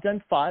 I've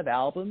done 5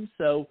 albums,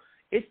 so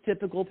it's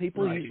typical.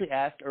 People usually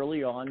ask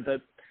early on,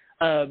 but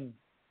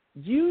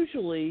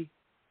usually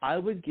I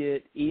would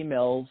get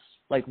emails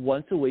like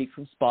once a week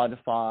from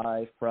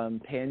Spotify, from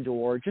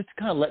Pandora, just to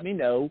kind of let me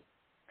know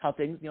how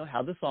things,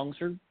 how the songs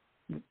are,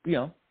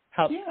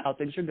 how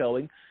things are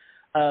going.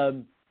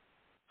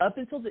 Up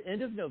until the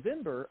end of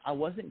November, I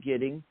wasn't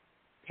getting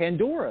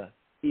Pandora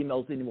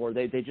emails anymore.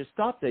 They just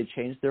stopped. They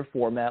changed their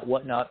format,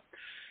 whatnot.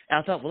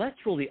 And I thought, well,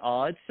 that's really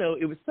odd. So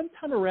it was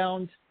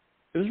around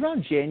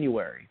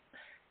January.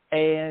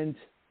 And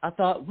I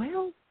thought,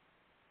 well,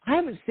 I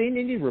haven't seen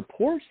any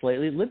reports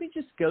lately. Let me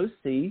just go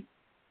see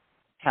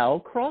how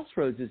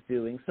Crossroads is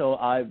doing. So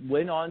I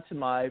went on to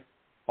my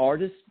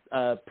artist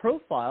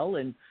profile,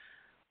 and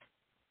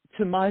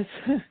to my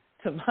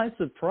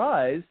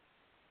surprise,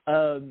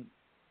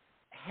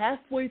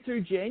 halfway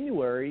through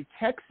January,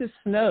 Texas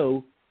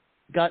Snow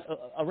got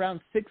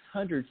around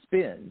 600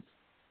 spins,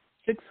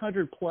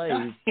 600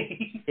 plays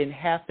in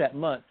half that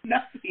month.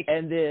 Nice.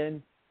 And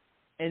then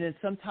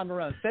sometime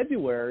around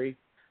February,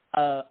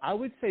 I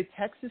would say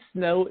Texas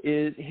Snow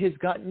has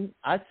gotten,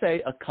 I'd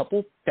say, a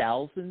couple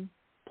thousand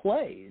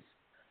plays.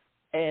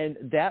 And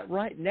that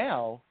right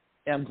now,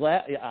 and I'm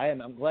glad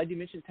you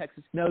mentioned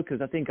Texas Snow,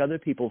 because I think other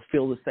people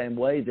feel the same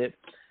way, that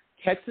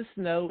Texas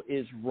Snow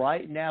is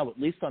right now, at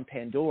least on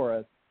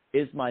Pandora,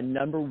 is my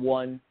number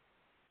one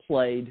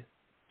played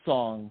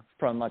song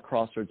from my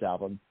Crossroads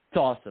album. It's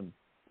awesome.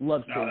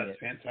 Love seeing it.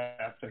 That's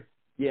fantastic.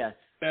 Yes.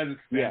 That is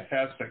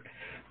fantastic. Yes.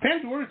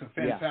 Pandora is a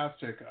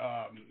fantastic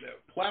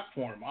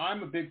platform.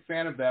 I'm a big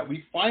fan of that.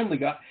 We finally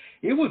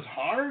it was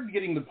hard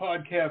getting the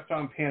podcast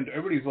on Pandora.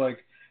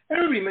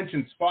 Everybody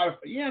mentioned Spotify.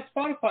 Yeah,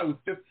 Spotify was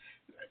just,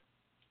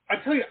 I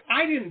tell you,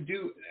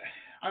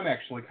 I'm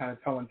actually kind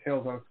of telling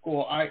tales out of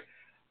school.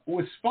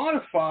 With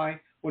Spotify,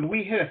 when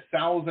we hit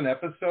 1,000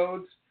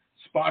 episodes,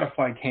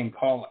 Spotify came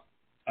calling.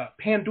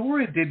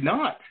 Pandora did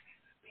not.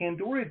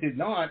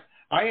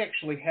 I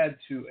actually had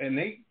to, and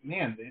I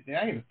had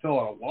to fill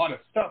out a lot of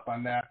stuff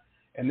on that,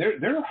 and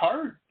they're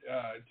hard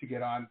to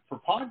get on for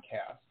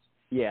podcasts.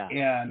 Yeah,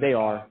 and they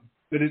are.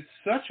 But it's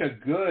such a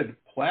good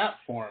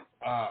platform,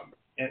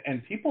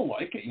 and people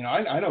like it.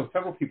 I know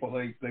several people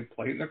they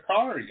play it in their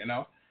car.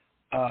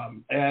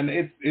 And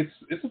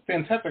it's a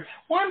fantastic.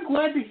 Well, I'm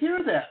glad to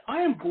hear that.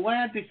 I am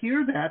glad to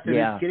hear that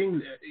it's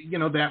getting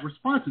that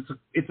response.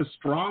 It's a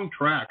strong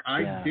track.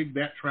 I dig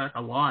that track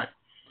a lot.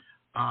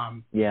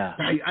 And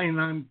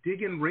I'm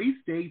digging Race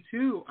Day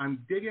too. Now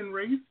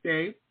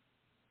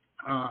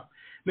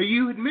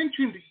you had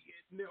mentioned,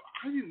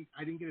 I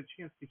didn't get a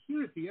chance to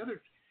hear it.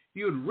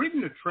 You had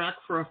written a track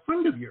for a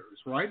friend of yours,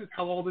 right? That's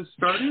how all this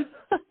started.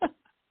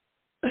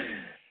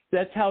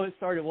 That's how it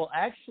started. Well,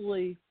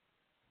 actually,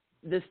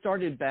 this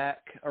started back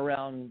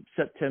around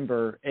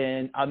September,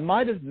 and I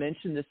might have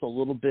mentioned this a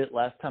little bit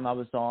last time I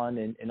was on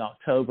in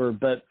October,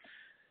 but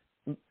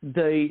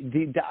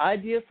the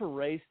idea for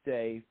Race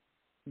Day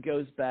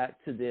goes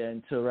back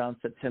to around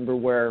September,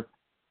 where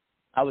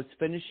I was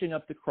finishing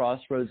up the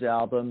Crossroads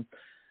album.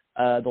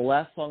 The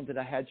last song that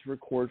I had to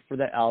record for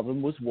that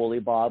album was Woolly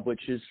Bob,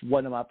 which is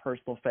one of my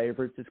personal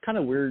favorites. It's kind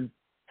of weird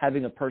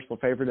having a personal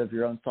favorite of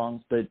your own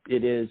songs, but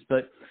it is.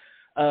 But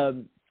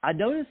I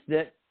noticed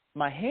that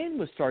my hand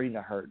was starting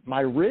to hurt. My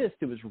wrist,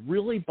 it was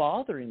really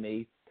bothering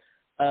me.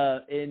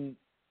 And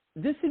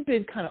this had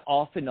been kind of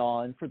off and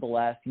on for the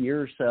last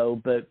year or so,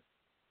 but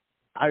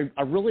I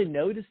really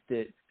noticed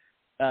it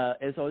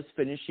as I was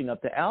finishing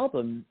up the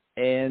album.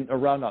 And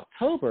around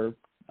October,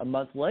 a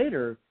month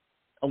later,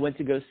 I went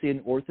to go see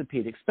an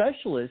orthopedic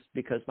specialist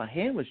because my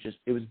hand was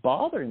it was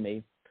bothering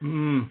me.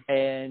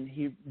 And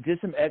he did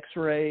some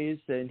x-rays,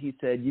 and he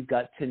said, "You've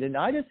got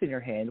tendonitis in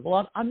your hand."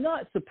 Well, I'm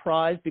not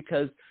surprised,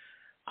 because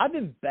I've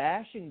been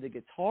bashing the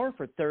guitar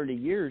for 30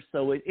 years,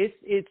 so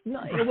it's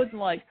not. It wasn't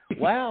like,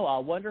 wow, I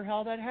wonder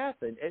how that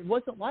happened. It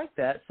wasn't like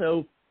that.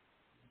 So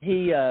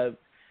he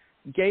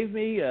gave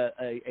me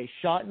a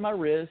shot in my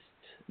wrist,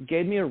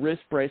 gave me a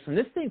wrist brace, and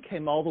this thing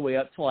came all the way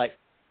up to like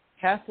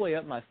halfway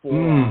up my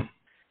forearm.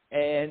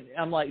 And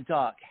I'm like,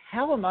 "Doc,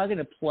 how am I going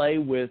to play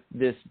with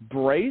this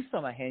brace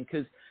on my hand?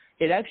 Because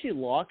it actually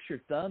locks your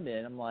thumb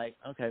in." I'm like,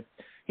 "Okay."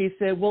 He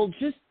said, "Well,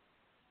 just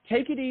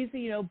take it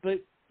easy, but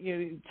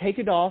take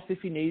it off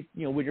if you need,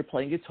 when you're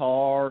playing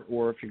guitar,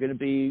 or if you're going to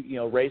be,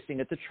 racing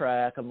at the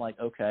track." I'm like,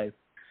 "Okay."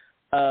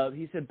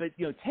 He said, "But,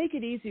 take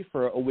it easy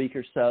for a week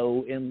or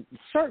so and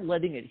start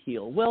letting it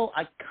heal." Well,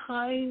 I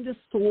kind of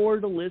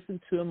sort of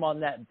listened to him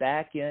on that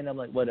back end. I'm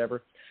like,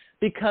 whatever.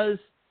 Because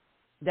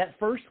that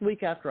first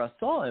week after I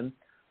saw him,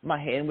 my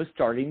hand was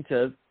starting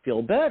to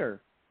feel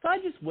better. So I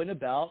just went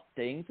about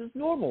things as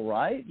normal,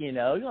 right?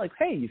 You're like,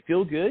 hey, you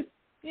feel good?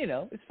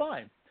 It's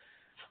fine.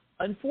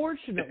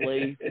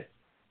 Unfortunately,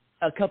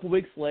 a couple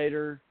weeks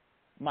later,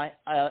 my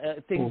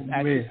things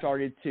actually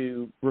started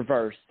to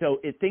reverse. So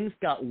things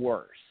got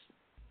worse.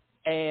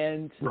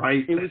 And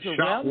it was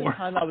around the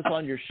time I was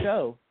on your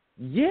show.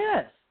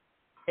 Yes.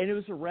 And it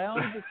was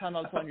around the time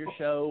I was on your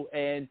show.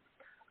 And,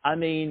 I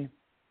mean,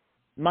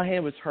 my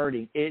hand was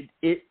hurting.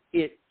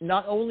 It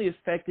not only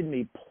affected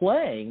me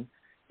playing,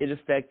 it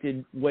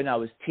affected when I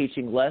was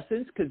teaching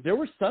lessons, because there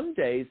were some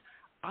days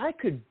I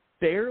could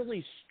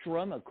barely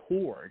strum a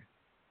chord.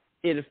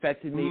 It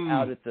affected me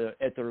out at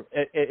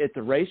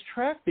the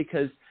racetrack,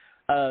 because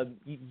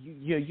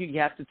you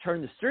have to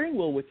turn the steering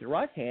wheel with your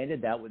right hand,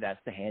 and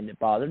that's the hand that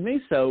bothered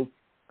me. So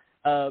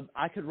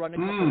I could run a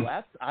couple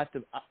laps.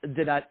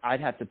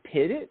 I'd have to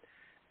pit it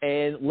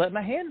and let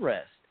my hand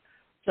rest.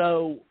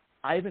 So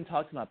I even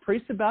talked to my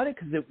priest about it,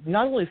 because it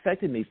not only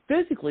affected me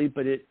physically,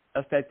 but it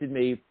affected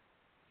me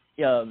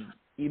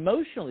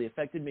emotionally,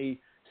 affected me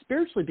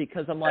spiritually,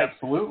 because I'm like,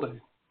 absolutely.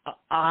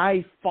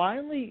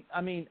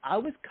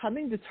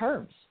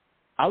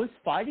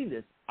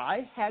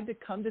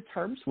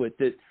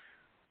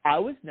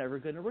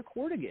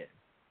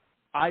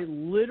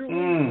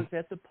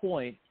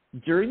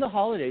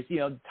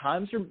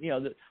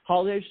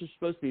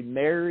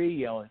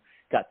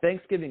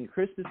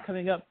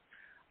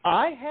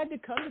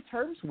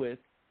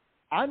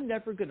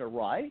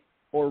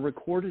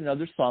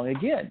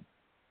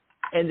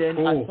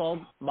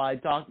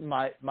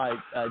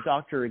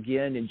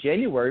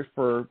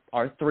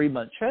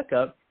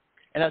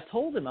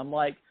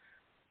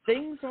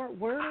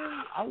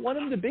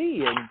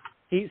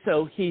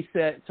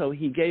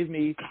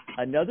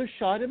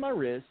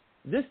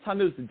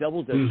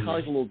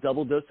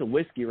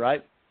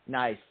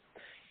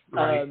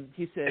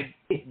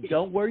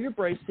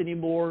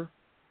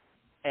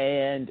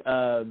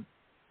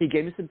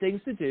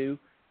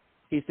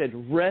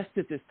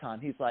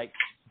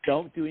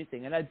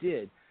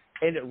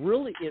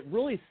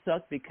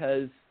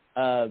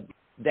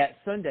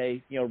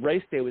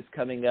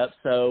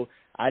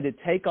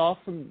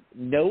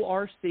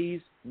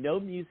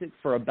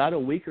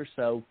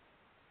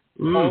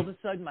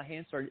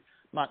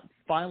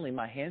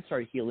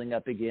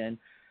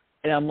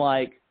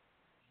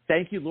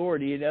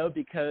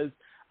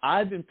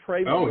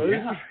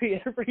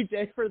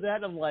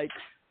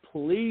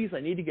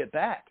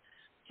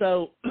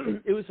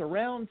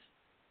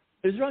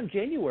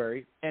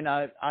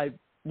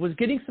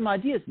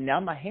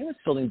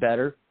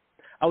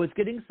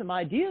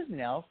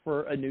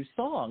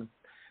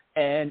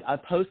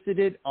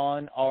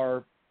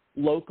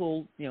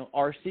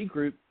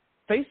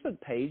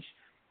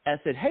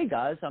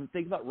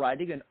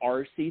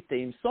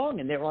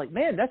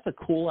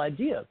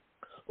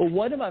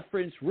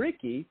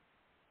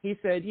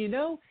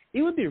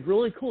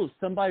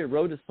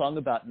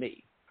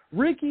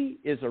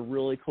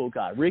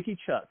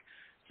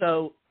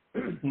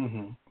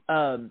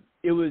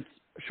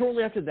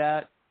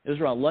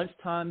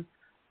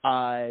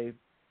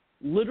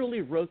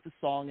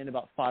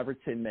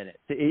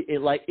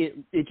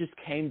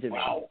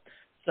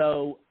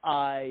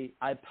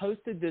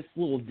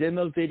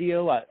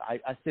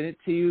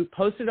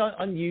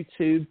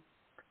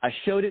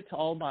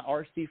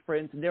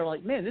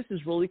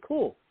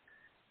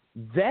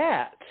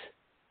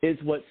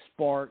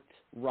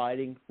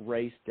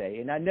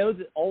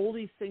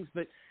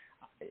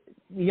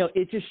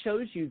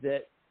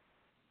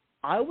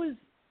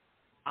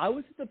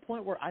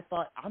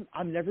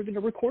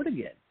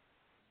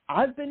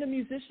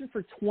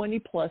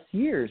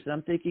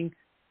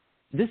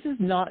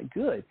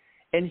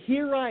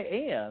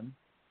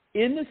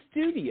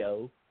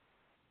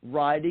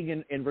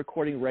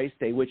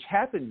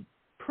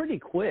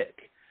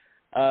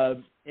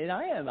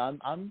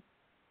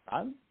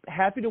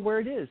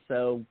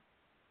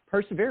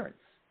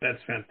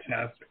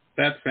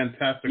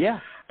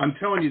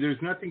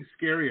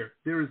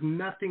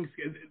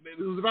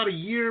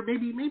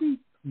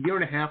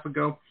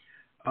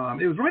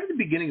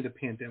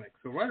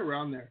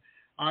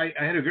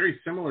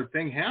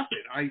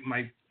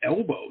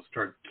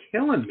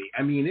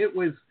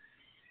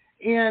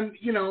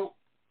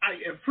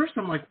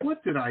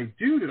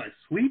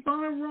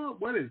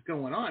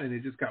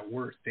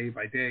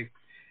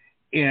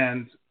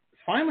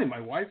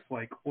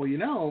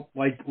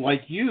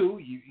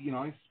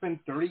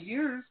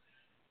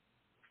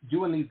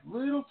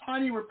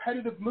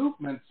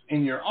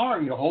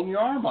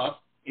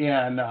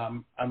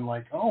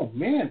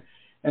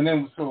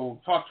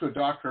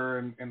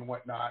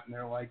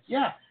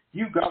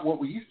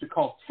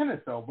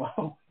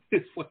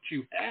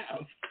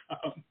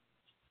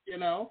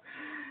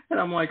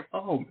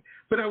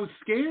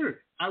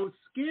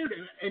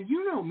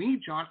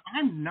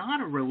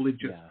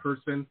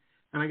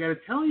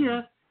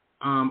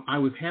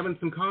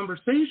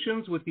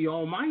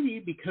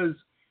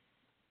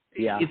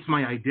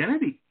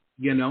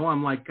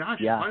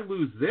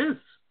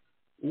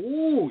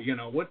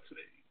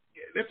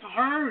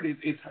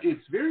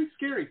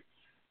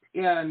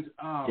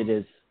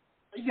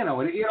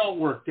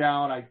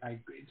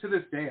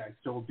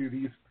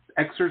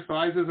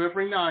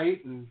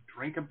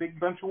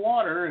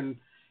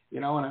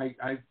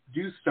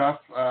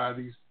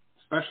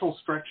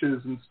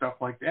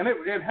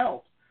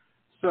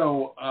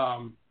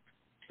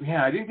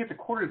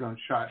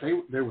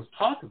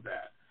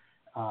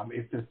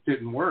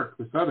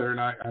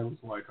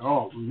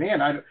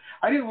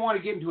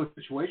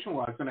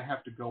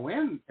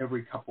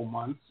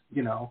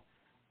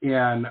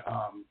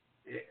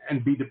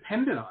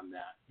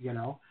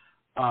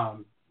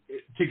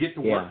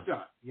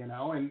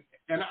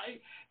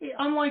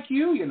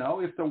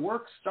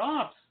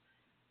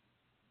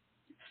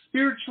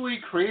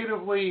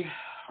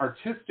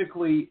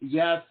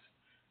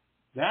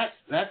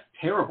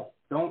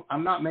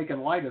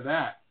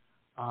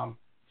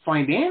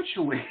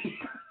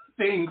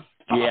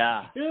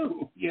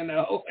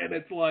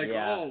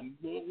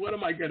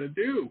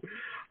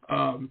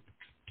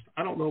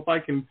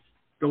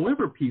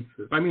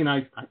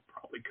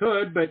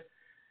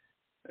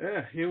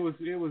 It was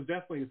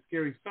definitely a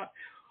scary spot.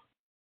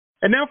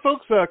 And now,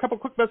 folks, a couple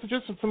quick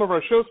messages from some of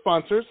our show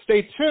sponsors.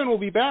 Stay tuned. We'll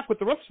be back with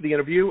the rest of the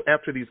interview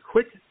after these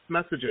quick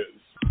messages.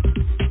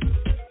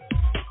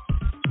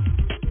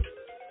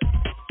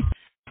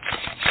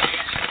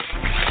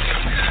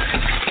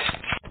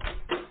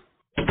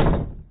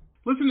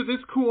 Listen to this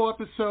cool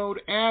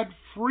episode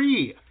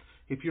ad-free.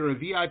 If you're a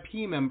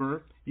VIP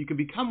member, you can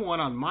become one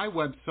on my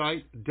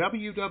website,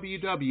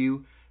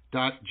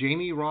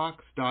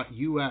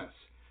 www.jamierocks.us,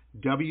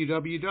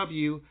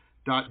 www.jamieroxx.us.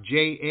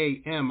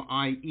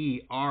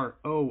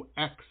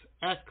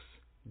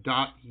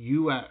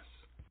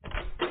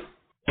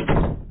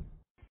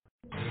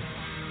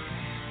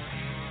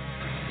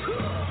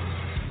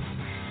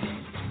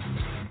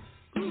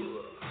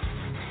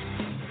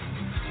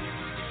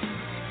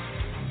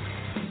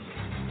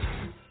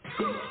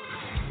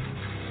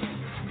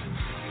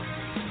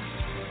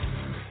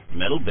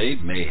 Metal Babe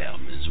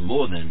Mayhem is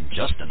more than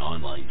just an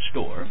online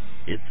store,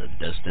 it's a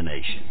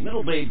destination.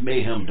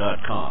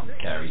 MetalBabeMayhem.com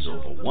carries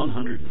over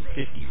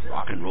 150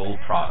 rock and roll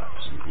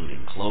products,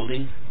 including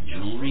clothing,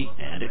 jewelry,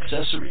 and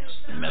accessories.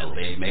 Metal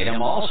Babe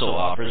Mayhem also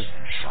offers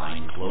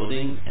shrine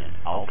clothing and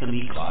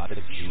alchemy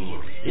gothic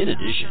jewelry. In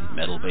addition,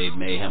 Metal Babe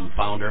Mayhem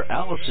founder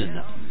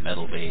Allison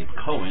Metal Babe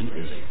Cohen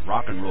is a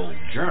rock and roll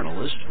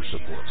journalist who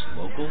supports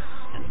local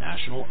and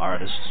national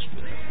artists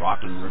with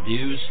rockin'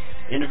 reviews,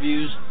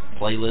 interviews,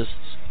 playlists,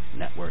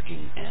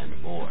 networking,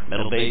 and more.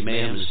 Metal Babe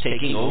Mayhem is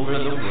taking over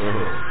the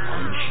world,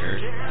 one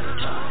shirt at a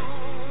time.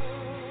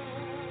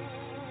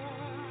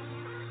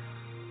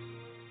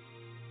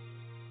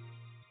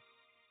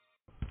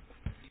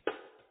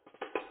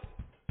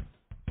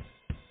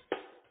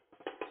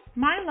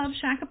 My Love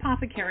Shack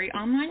Apothecary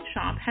online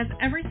shop has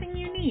everything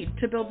you need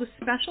to build a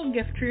special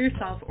gift for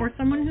yourself or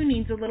someone who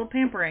needs a little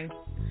pampering.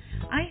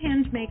 I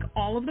hand make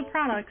all of the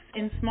products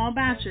in small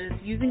batches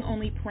using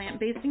only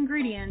plant-based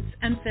ingredients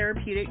and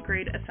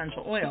therapeutic-grade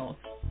essential oils.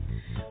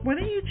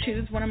 Whether you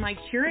choose one of my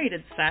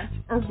curated sets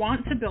or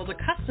want to build a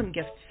custom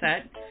gift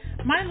set,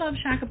 My Love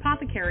Shack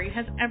Apothecary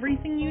has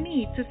everything you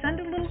need to send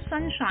a little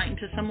sunshine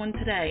to someone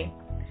today.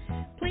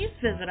 Please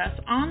visit us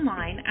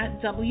online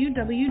at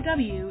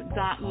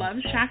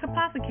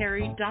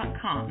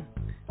www.loveshackapothecary.com.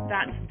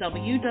 That's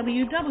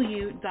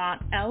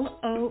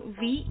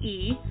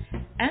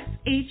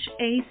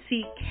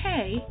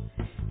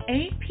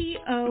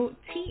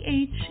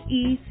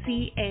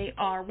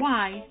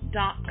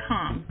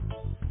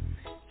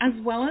as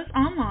well as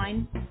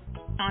online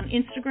on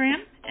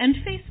Instagram and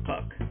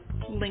Facebook.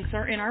 Links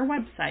are in our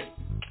website.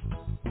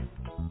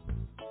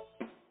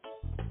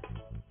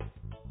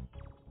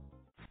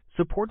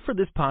 Support for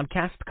this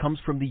podcast comes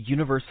from the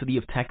University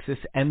of Texas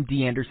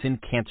MD Anderson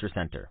Cancer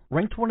Center,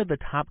 ranked one of the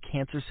top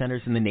cancer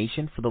centers in the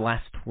nation for the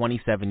last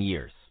 27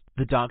 years.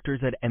 The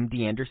doctors at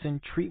MD Anderson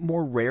treat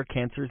more rare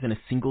cancers in a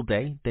single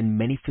day than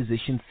many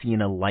physicians see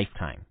in a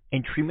lifetime,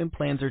 and treatment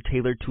plans are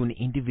tailored to an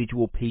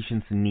individual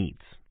patient's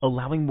needs,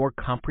 allowing more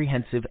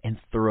comprehensive and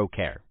thorough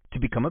care. To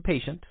become a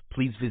patient,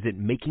 please visit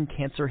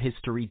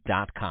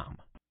makingcancerhistory.com.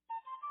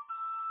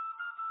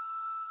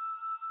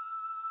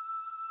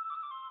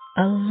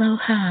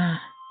 Aloha.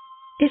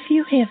 If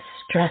you have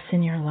stress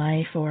in your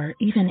life or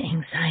even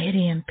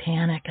anxiety and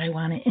panic, I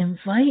want to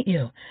invite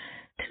you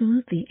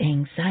to the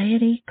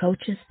Anxiety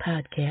Coaches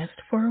Podcast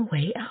for a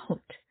way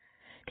out.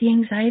 The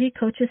Anxiety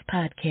Coaches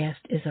Podcast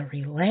is a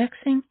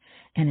relaxing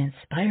and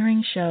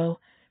inspiring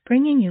show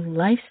bringing you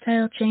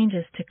lifestyle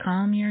changes to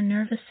calm your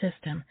nervous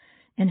system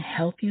and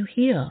help you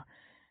heal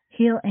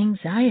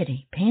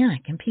anxiety,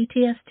 panic, and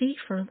PTSD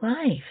for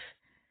life.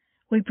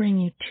 We bring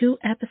you 2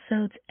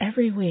 episodes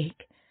every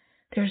week.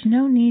 There's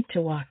no need to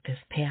walk this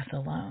path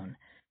alone.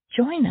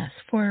 Join us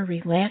for a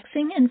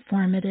relaxing,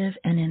 informative,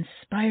 and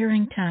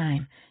inspiring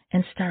time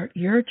and start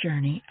your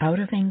journey out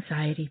of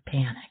anxiety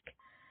panic.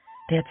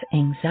 That's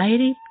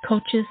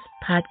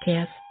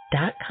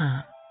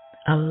anxietycoachespodcast.com.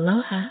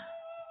 Aloha.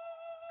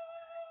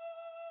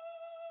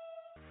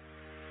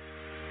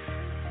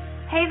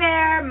 Hey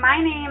there, my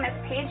name is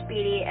Paige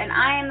Beatty, and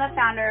I am the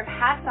founder of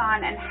Hats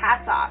On and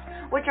Hats Off,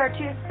 which are 2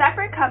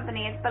 separate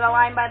companies but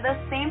aligned by the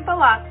same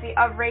philosophy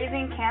of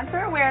raising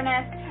cancer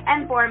awareness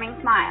and forming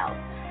smiles.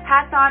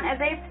 Hats On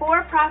is a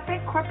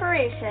for-profit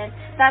corporation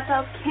that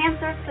sells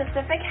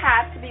cancer-specific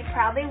hats to be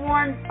proudly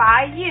worn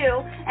by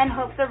you in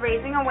hopes of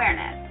raising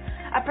awareness.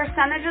 A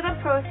percentage of the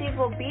proceeds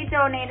will be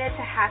donated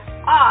to Hats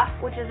Off,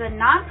 which is a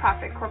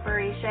non-profit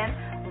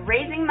corporation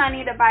raising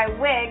money to buy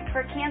wigs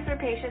for cancer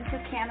patients who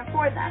can't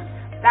afford them.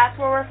 That's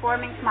where we're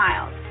forming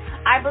smiles.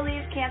 I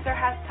believe cancer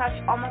has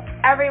touched almost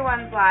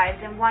everyone's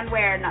lives in one way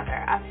or another.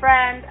 A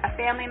friend, a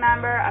family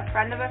member, a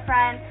friend of a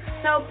friend.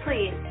 So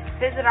please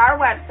visit our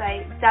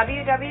website,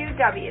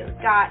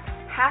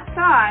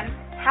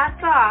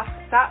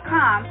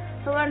 www.hatsonhatsoff.com,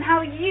 to learn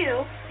how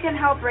you can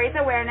help raise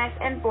awareness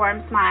and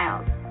form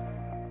smiles.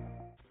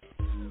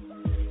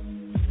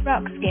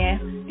 Rocksgear,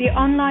 the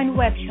online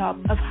web shop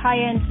of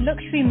high-end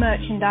luxury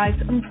merchandise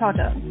and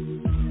products,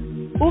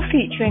 all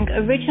featuring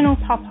original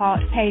pop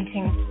art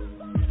paintings.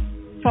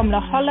 From La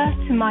Jolla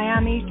to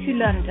Miami to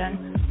London,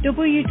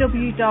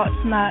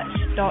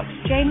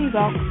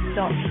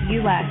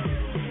 www.merch.jamierocks.us.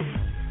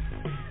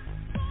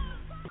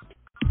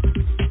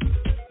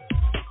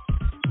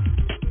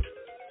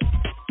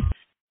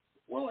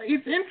 Well,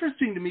 it's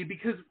interesting to me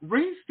because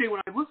Rainy Day, when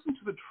I listen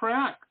to the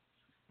track,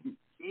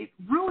 it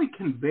really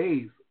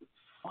conveys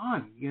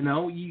fun.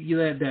 You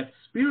had that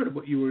spirit of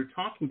what you were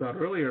talking about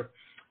earlier,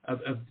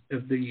 of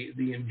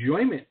the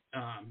enjoyment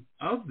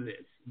of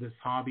this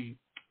hobby,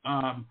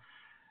 and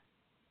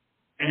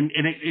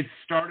it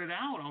started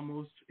out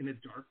almost in a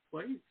dark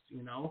place.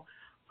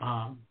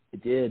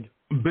 It did,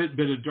 but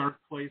a dark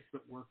place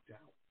that worked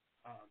out.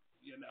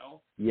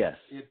 Yes,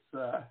 it's.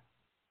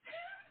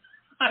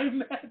 I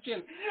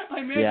imagine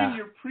yeah.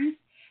 your priest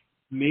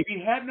maybe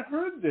hadn't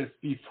heard this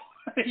before.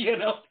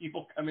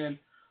 People come in,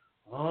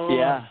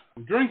 yeah,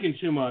 I'm drinking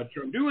too much,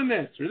 or I'm doing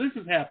this, or this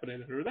is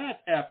happening, or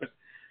that's happened.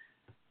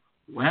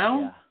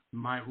 Well, yeah.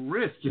 my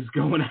wrist is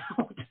going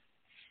out.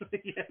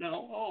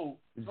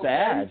 It's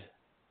bad.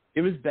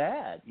 It was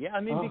bad. Yeah, I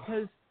mean,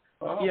 because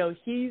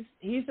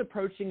he's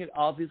approaching it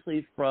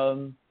obviously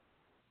from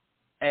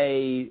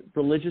a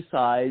religious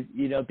side,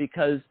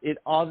 because it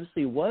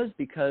obviously was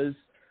because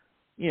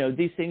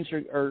these things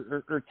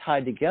are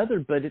tied together,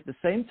 but at the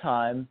same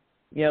time,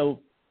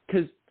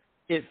 because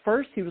at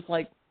first he was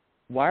like,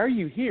 "Why are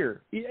you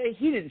here?" He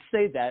didn't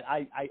say that.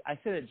 I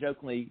said it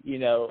jokingly.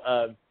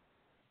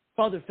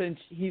 Father Finch,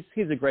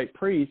 he's a great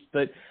priest,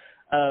 but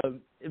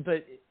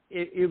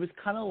it was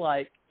kind of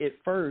like at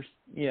first,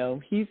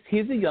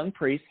 he's a young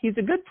priest, he's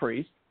a good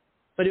priest,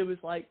 but it was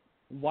like,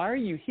 "Why are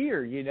you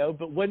here?"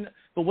 But when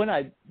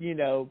I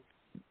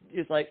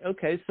it's like,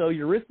 okay, so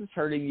your wrist is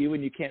hurting you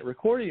and you can't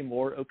record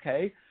anymore,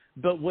 okay.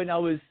 But when I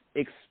was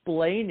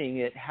explaining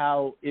it,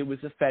 how it was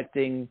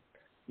affecting,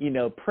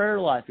 prayer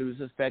life, it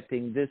was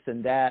affecting this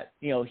and that,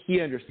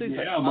 he understood.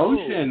 Yeah,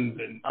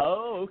 emotions.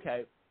 Oh,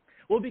 okay.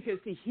 Well, because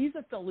he's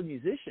a fellow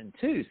musician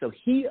too, so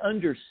he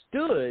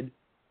understood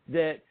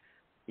that,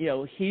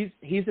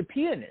 he's a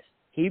pianist.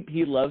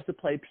 He loves to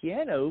play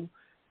piano,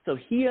 so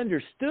he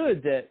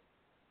understood that.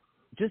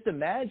 Just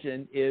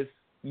imagine if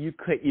you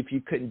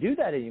couldn't do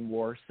that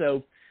anymore.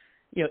 So,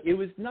 it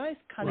was nice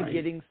kind of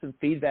getting some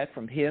feedback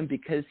from him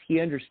because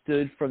he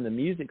understood from the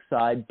music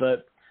side,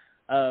 but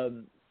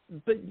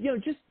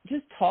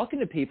just talking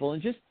to people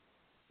and just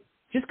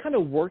kind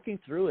of working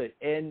through it.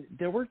 And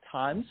there were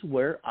times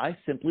where I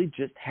simply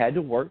just had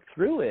to work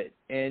through it,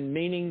 and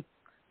meaning,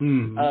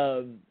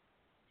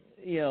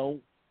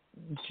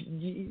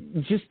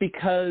 just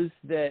because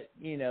that,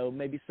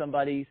 maybe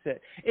somebody said,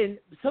 and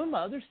some of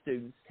my other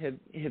students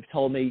have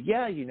told me,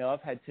 yeah,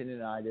 I've had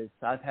tendonitis,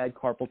 I've had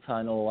carpal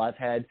tunnel, I've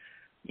had,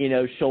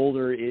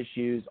 shoulder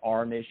issues,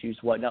 arm issues,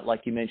 whatnot,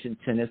 like you mentioned,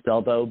 tennis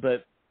elbow.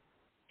 But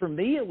for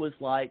me, it was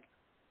like,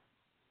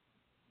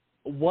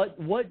 what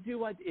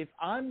do I, if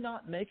I'm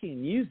not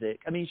making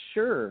music, I mean,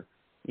 sure,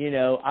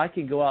 I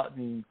can go out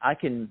and I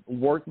can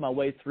work my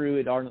way through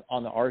it on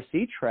the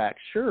RC track,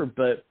 sure,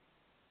 but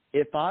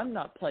if I'm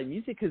not playing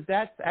music, because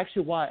that's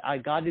actually why I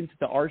got into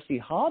the RC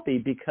hobby,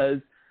 because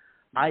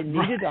I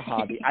needed a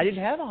hobby. I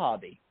didn't have a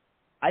hobby.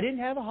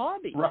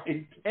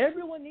 Right.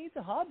 Everyone needs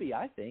a hobby,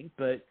 I think,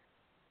 but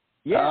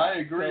yeah. I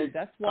agree. So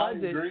that's why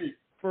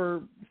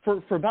for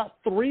about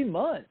 3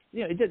 months,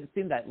 it didn't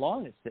seem that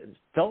long. It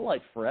felt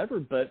like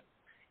forever, but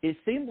it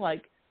seemed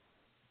like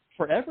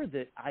forever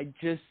that I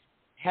just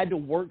had to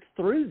work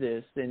through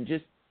this and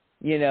just,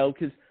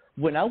 because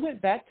when I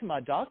went back to my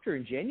doctor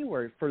in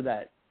January for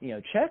that,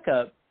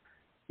 checkup,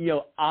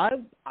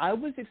 I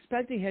was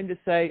expecting him to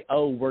say,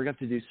 "Oh, we're going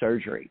to do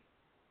surgery,"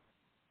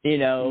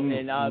 and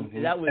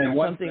that was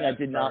something I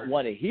did not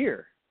want to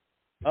hear.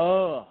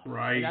 Oh,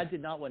 right. And I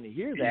did not want to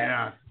hear that.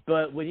 Yeah.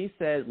 But when he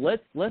said,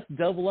 "Let's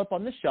double up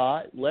on the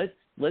shot. Let's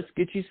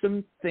get you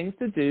some things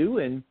to do,"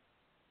 and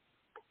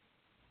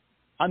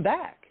I'm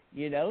back.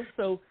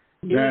 So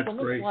it was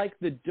almost great. like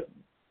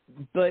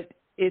but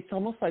it's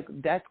almost like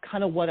that's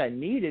kind of what I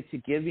needed to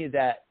give me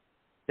that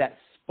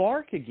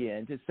spark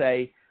again, to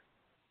say,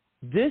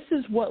 this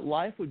is what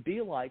life would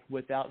be like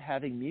without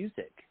having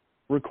music,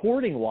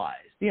 recording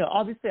wise.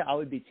 Obviously I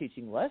would be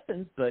teaching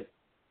lessons, but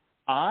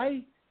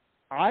I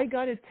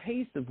got a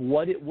taste of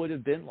what it would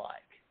have been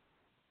like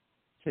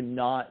to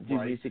not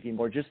do music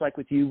anymore, just like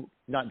with you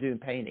not doing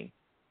painting.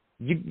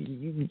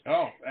 You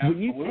when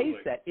you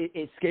taste that,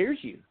 it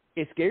scares you.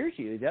 It scares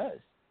you. It does.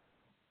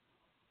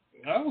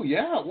 Oh,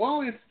 yeah.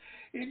 Well,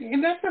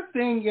 and that's the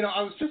thing,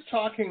 I was just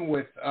talking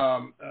with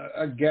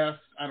a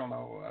guest, I don't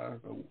know,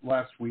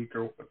 last week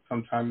or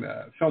sometime,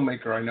 a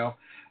filmmaker I know,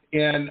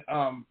 and,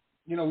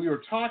 we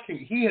were talking,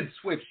 he had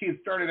switched, he had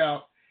started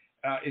out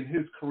in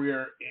his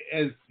career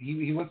as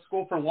he went to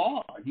school for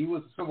law. He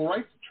was a civil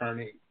rights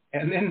attorney,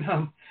 and then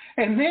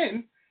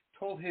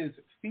told his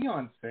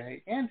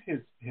fiance and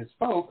his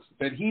folks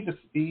that he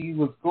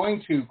was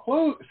going to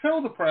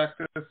sell the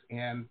practice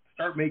and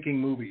start making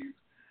movies.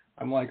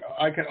 I'm like,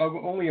 I can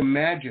only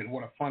imagine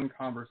what a fun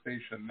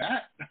conversation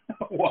that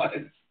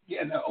was,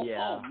 Yeah.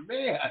 Oh,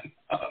 man.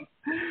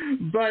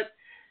 But,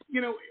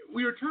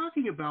 we were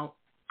talking about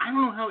I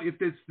don't know if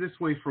it's this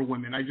way for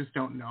women. I just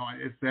don't know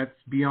if that's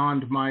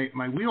beyond my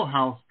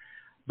wheelhouse.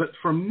 But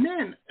for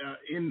men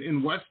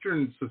in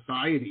Western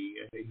society,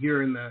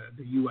 here in the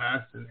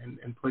U.S.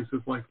 and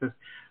places like this,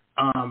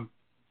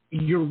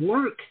 your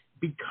work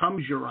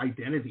becomes your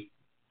identity.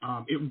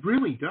 It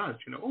really does.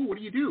 Oh, what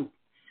do you do?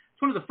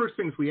 It's one of the first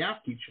things we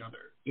ask each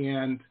other.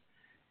 And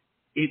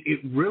it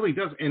really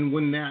does. And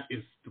when that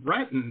is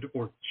threatened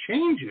or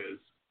changes,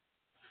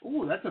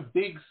 oh, that's a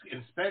big,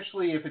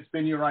 especially if it's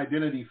been your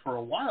identity for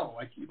a while,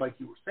 like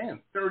you were saying,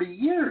 30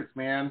 years,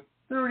 man,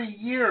 30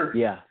 years.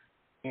 Yeah.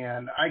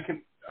 And I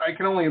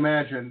can only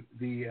imagine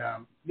the,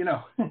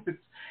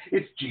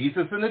 it's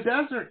Jesus in the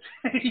desert.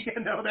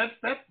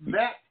 That's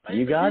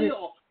you got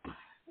deal.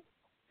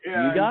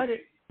 You got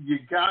it.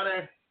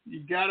 You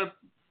gotta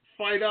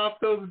fight off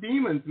those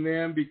demons,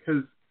 man,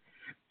 because,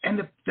 and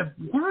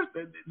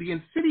the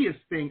insidious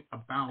thing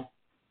about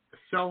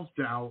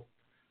self-doubt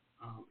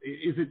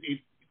is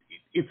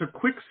it's a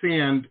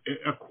quicksand,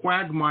 a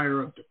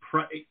quagmire of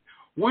depression.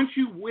 Once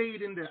you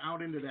wade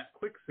out into that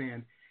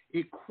quicksand,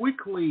 it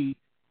quickly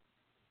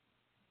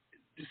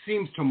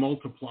seems to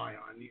multiply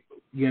on you,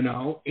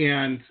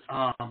 and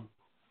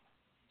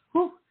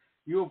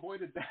you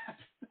avoided that.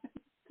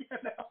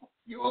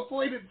 You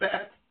avoided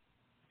that.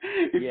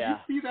 If you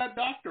see that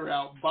doctor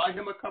out, buy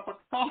him a cup of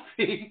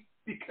coffee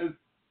because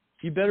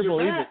you better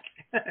believe it.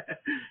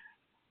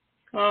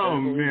 Oh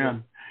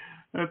man,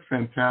 that's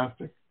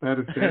fantastic. That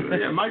is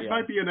fantastic. Yeah,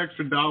 might be an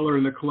extra $1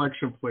 in the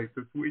collection plate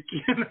this week.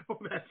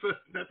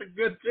 That's a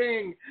good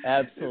thing.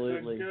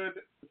 Absolutely, it's a good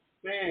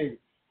thing.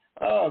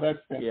 Oh, that's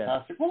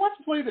fantastic. Well, let's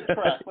play the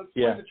track. Play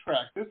the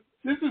track.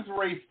 This is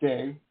Race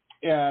Day.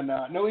 And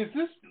no, is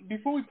this,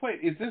 before we play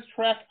it, is this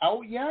track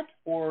out yet,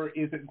 or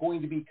is it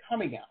going to be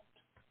coming out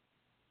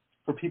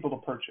for people to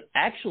purchase?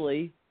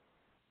 Actually,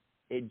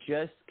 it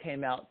just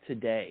came out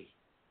today.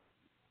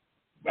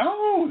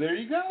 Oh, there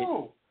you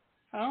go.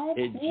 How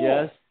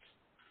cool.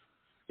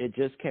 It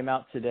just came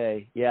out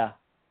today. Yeah.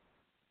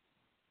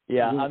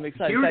 Yeah, well, I'm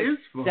excited. Here it is,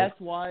 folks. That's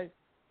why,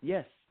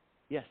 yes.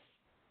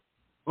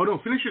 Oh, no,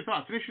 finish your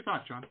thought,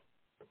 John.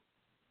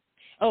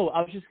 Oh, I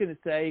was just going to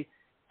say,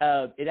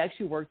 it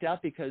actually worked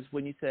out because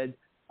when you said,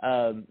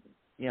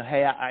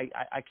 hey,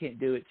 I can't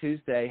do it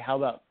Tuesday. How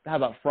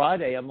about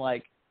Friday? I'm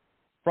like,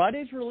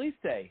 Friday's release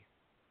day.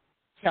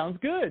 Sounds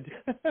good.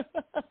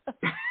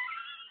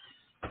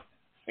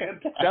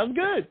 Sounds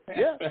good.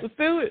 Yeah, let's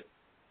do it.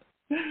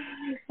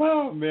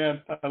 Oh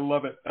man, I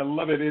love it.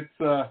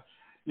 It's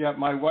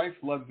my wife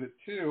loves it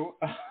too.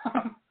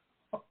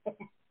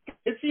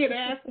 If she had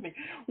asked me,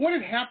 what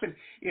had happened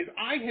is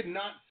I had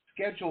not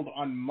scheduled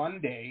on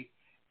Monday.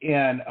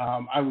 And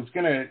I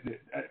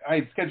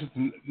had scheduled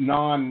some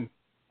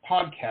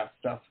non-podcast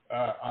stuff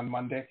on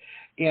Monday,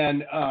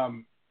 and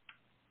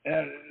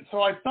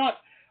so I thought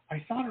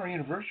our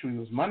anniversary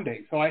was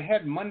Monday. So I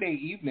had Monday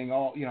evening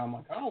all, I'm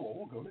like, oh, well,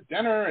 we'll go to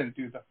dinner and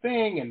do the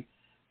thing, and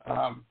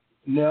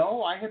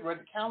no, I had read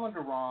the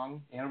calendar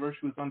wrong. The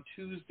anniversary was on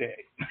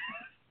Tuesday.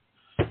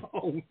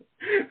 So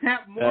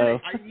that morning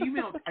I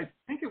emailed. I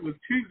think it was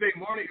Tuesday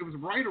morning. It was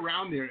right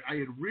around there. I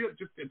had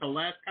just at the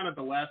last.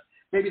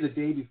 Maybe the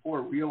day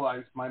before,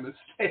 realized my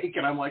mistake,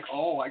 and I'm like,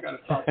 oh, I got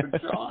to talk to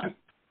John.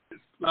 It's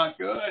not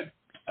good.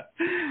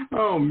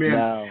 Oh, man.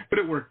 No. But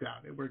it worked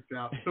out.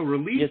 So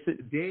release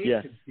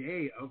today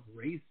of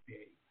Race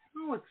Day.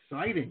 How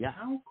exciting. Yeah.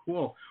 How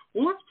cool.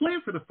 Well, let's play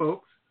it for the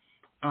folks.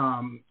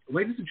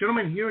 Ladies and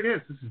gentlemen, here it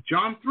is. This is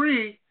John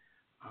 3,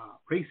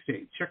 Race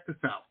Day. Check this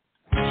out.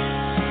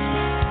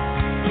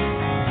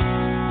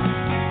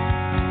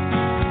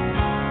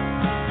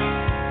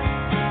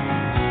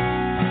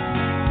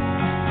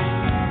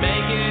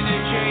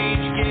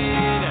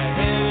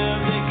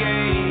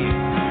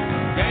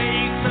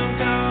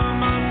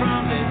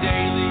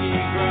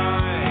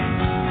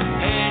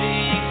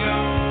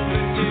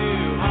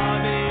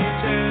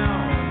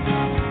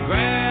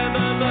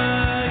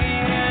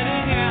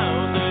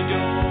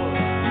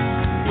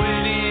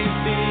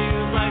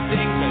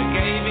 Things are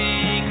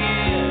giving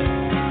in.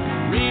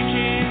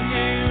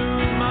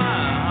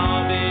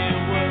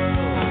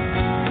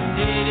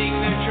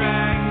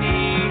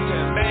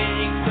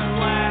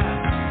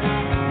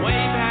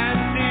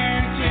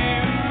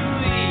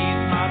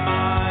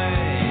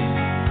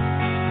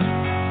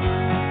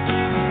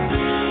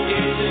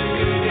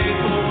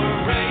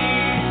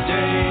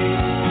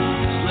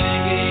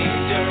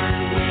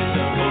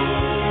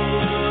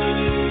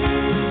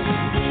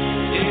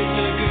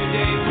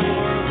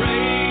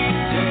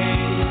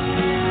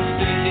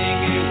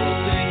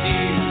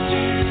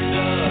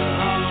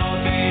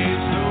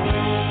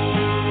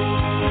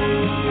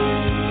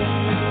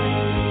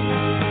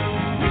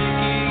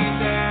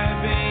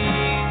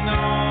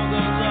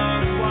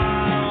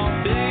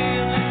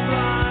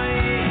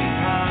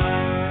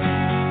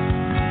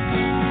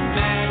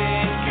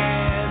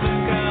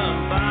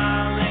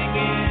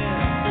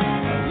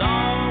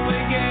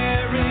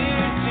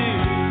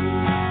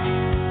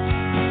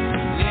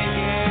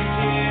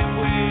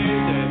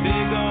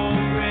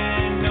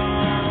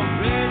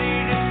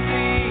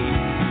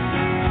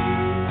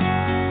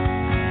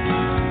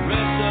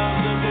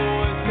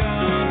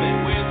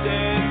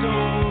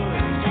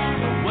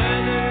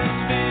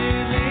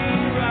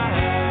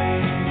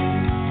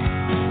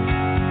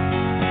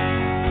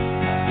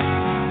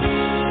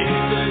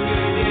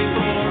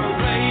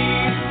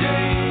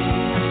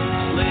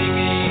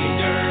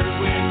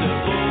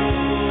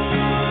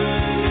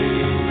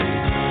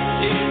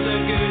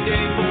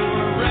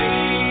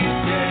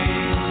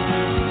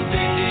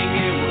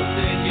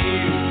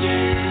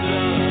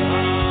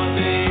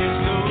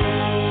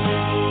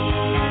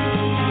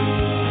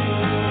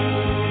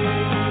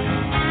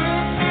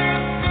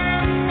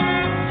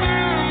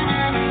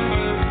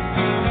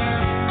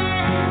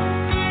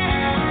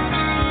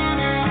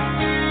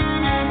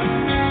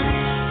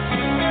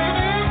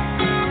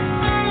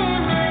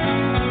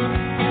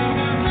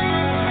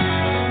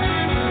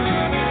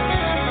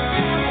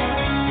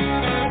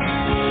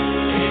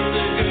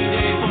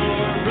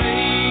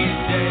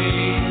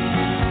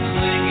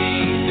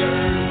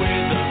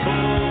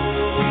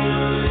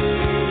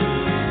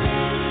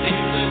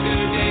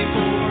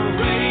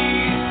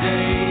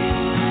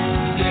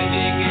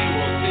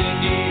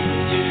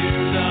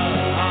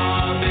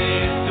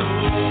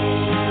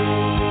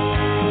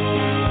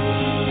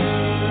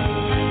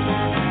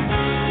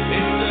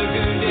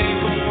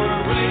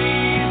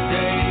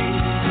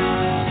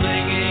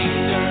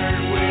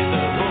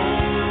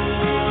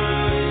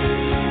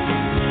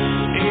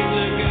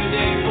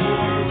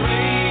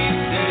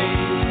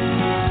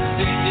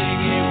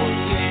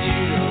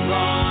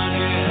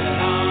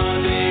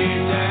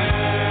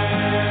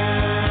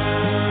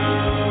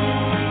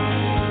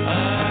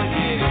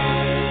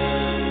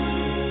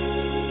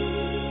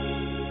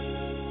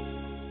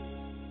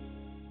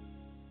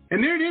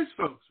 And there it is,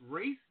 folks.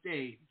 Race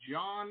Day,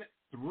 John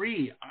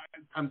 3.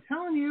 I'm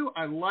telling you,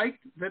 I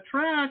liked the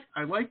track.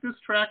 I like this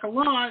track a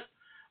lot.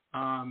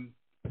 And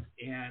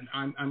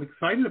I'm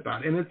excited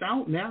about it. And it's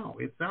out now.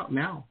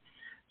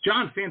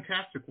 John,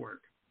 fantastic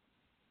work.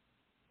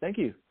 Thank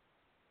you.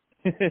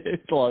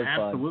 It's a lot of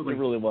fun. Absolutely. It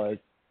really was.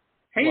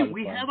 Hey,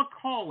 we have a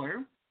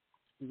caller.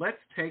 Let's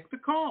take the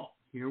call.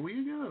 Here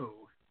we go.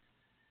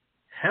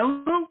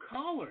 Hello,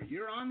 caller.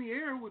 You're on the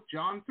air with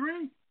John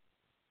 3.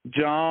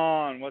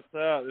 John, what's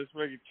up? This is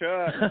Ricky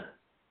Chuck.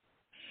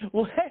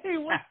 Well, hey,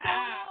 what's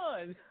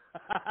going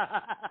on?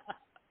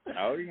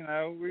 Oh,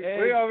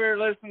 we over here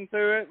listening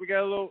to it. We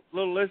got a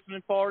little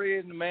listening party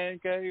in the man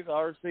cave,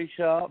 RC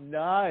shop.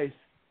 Nice.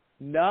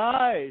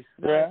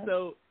 Yeah.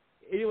 So,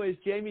 anyways,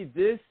 Jamie,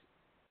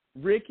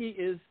 Ricky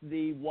is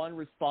the one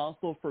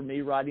responsible for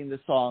me writing the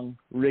song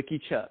Ricky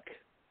Chuck.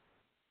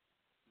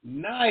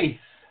 Nice.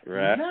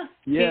 Right.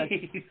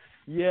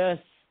 Yes.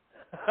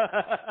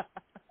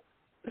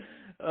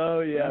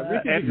 Oh yeah.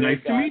 Ricky's nice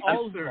to meet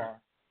you, sir.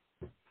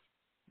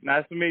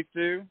 Nice to meet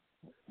you.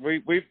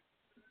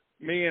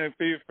 Me and a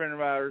few friends of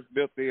ours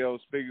built the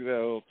old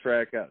Speakerville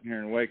track out here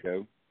in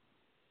Waco.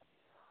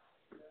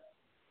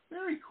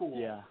 Very cool.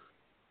 Yeah.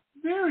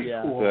 Very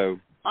cool. So,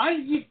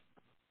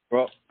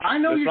 I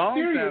know the you're song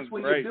serious sounds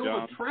when great, you build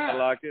John. a track. I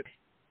like it.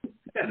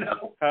 You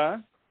know? Huh?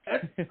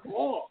 That's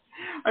cool.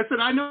 I said,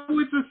 I know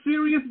it's a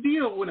serious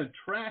deal when a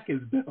track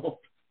is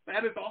built.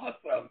 That is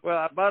awesome. Well,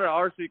 I bought an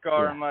RC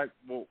car. And I'm like,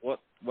 well,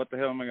 what the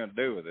hell am I going to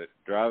do with it?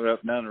 Drive it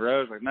up and down the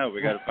road? Like, no,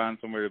 we got to find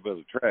somewhere to build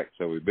a track.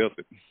 So we built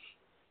it.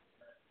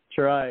 That's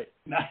right.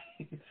 Nice.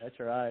 That's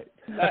right.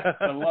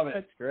 I love it.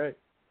 That's great.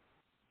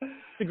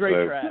 It's a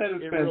great track. That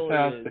is it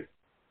fantastic. Really is.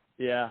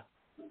 Yeah.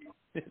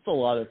 It's a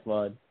lot of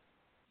fun.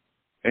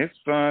 It's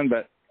fun,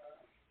 but,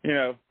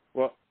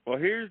 well,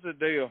 here's the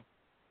deal.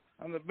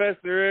 I'm the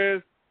best there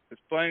is.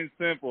 It's plain and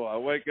simple. I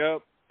wake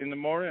up in the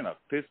morning, I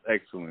piss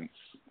excellence.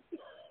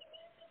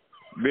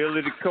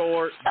 Billy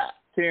DeCourt,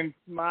 Tim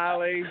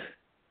Smiley,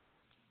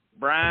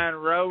 Brian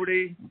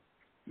Rhodey,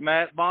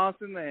 Matt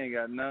Bonson, they ain't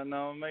got nothing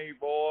on me,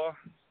 boy.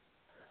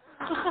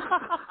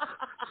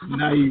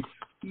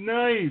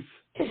 Nice.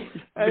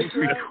 That's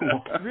Very right.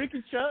 cool.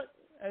 Ricky Chuck,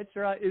 that's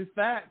right. In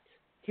fact,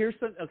 here's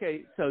some.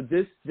 Okay, so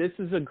this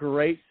is a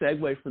great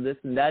segue for this,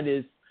 and that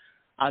is,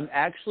 I'm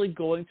actually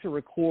going to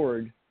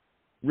record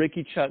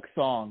Ricky Chuck's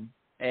song,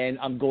 and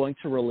I'm going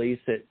to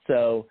release it.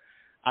 So,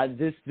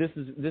 this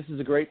is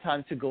a great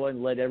time to go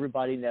and let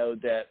everybody know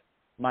that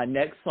my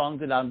next song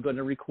that I'm going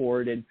to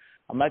record, and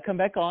I might come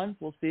back on.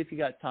 We'll see if you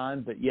got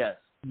time, but yes,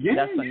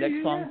 that's my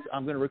next song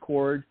I'm going to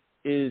record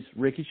is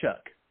Ricky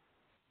Chuck.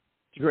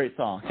 It's a great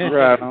song.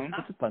 Right on.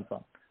 It's a fun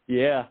song.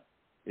 Yeah.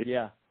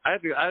 I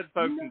had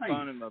folks some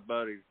fun in my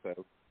buddies,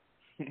 so.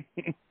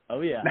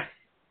 Oh, yeah.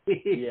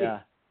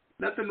 Yeah.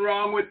 Nothing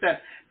wrong with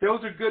that.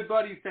 Those are good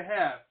buddies to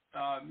have,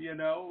 that you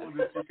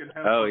can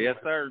have. Oh, yes,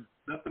 sir.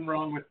 Nothing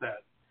wrong with that.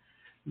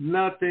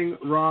 Nothing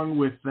wrong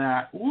with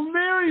that. Well,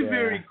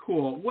 very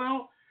cool.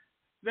 Well,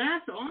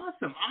 that's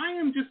awesome. I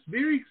am just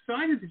very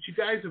excited that you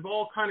guys have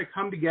all kind of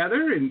come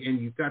together and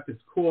you've got this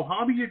cool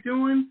hobby you're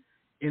doing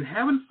and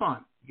having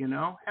fun.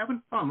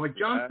 Having fun. Like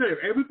John said,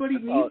 everybody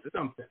needs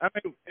something.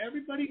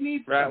 Everybody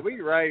needs something. Right, we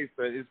race,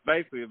 but it's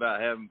basically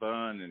about having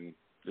fun and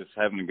just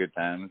having a good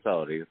time. That's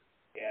all it is.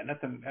 Yeah,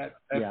 nothing. That's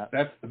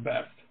the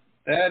best.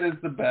 That is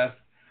the best.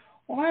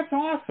 Well, that's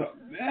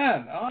awesome.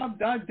 Man,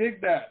 I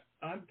dig that.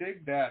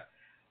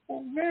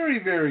 Well, very,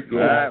 very cool.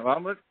 All right, well,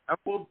 I'm going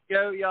to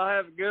go. Y'all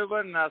have a good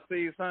one, and I'll see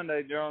you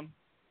Sunday, John.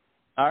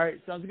 All right,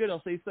 sounds good.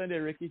 I'll see you Sunday,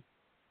 Ricky.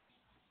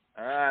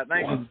 All right,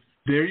 thank you.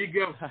 There you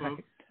go,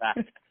 folks.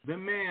 The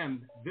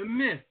man, the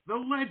myth, the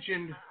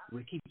legend,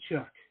 Ricky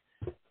Chuck.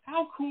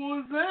 How cool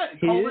is that?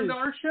 Call into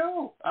our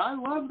show. I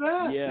love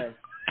that.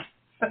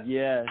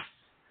 Yes.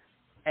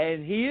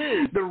 And he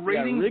is. The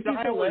rating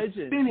dial is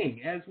legend.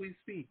 spinning as we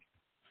speak.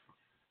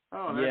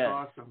 Oh, that's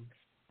awesome.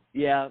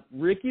 Yeah,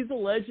 Ricky's a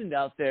legend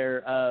out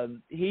there.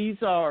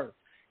 He's our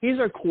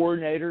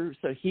coordinator,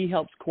 so he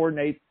helps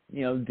coordinate,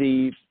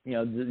 the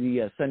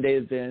Sunday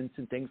events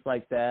and things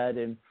like that.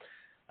 And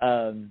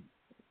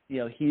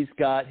he's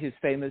got his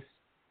famous,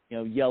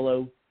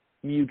 yellow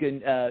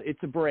Mugen.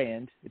 It's a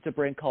brand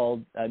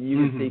called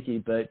Mugen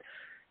Siki. But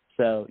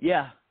so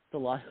yeah, it's a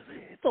lot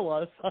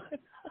of fun.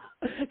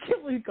 I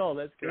can't believe you call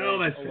that's great. Oh,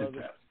 that's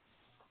fantastic.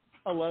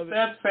 I love it.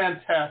 That's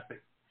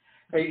fantastic.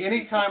 Hey,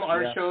 anytime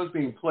our show is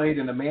being played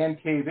in a man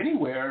cave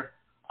anywhere,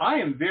 I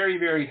am very,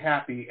 very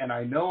happy, and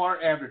I know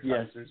our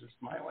advertisers are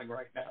smiling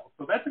right now.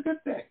 So that's a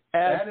good thing.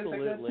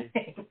 Absolutely.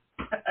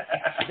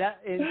 That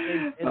is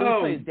a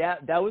good thing.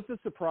 That was a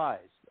surprise.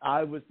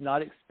 I was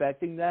not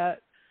expecting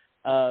that.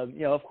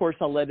 Of course,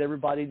 I'll let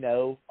everybody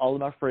know, all of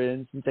my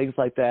friends and things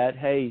like that.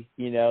 Hey,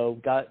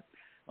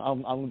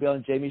 I'm going to be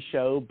on Jamie's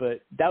show,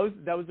 but that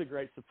was a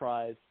great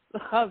surprise.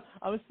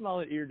 I'm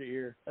smiling ear to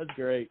ear. That's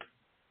great.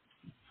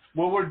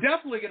 Well, we're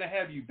definitely going to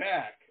have you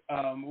back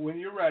when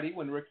you're ready,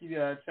 when Ricky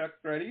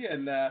Chuck's ready,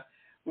 and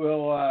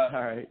we'll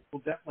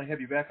definitely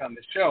have you back on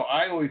the show.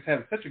 I always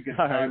have such a good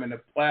time and a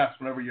blast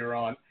whenever you're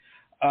on.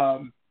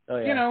 Oh,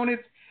 yeah. You know, and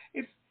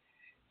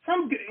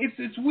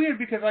it's weird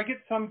because I get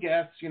some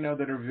guests, you know,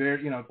 that are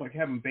very, you know, it's like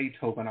having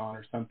Beethoven on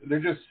or something. They're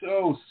just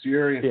so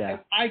serious. Yeah. And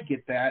I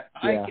get that.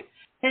 Yeah.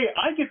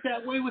 I get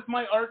that way with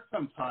my art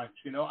sometimes.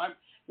 You know,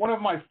 one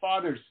of my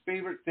father's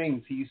favorite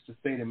things he used to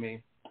say to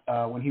me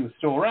when he was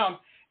still around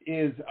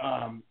is,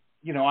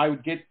 you know, I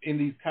would get in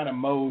these kind of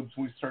modes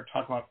when we start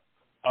talking about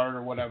art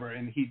or whatever,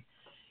 and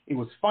it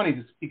was funny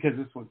just because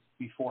this was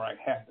before I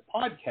had the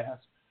podcast.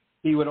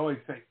 He would always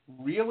say,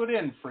 "Reel it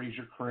in,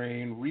 Fraser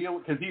Crane,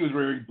 because he was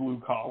very blue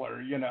collar,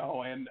 you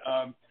know, and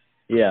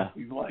yeah,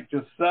 he's like,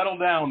 just settle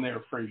down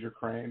there, Fraser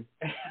Crane."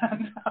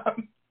 And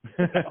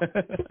you know,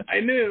 I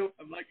knew.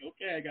 I'm like,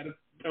 okay, I got to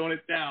tone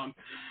it down.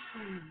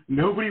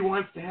 Nobody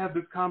wants to have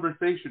this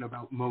conversation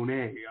about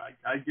Monet.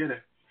 I get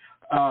it,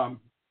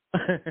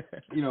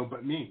 you know,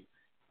 but me.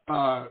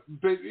 But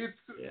it's,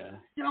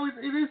 you know,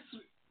 it is.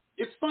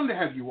 It's fun to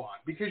have you on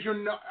because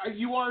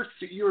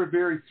you're a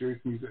very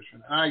serious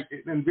musician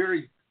and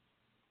very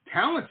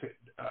talented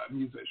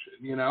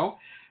musician. You know,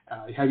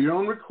 you have your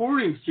own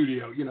recording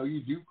studio. You know, you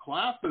do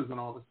classes and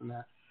all this and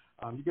that.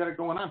 You got it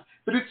going on.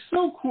 But it's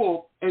so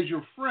cool as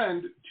your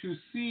friend to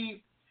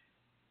see,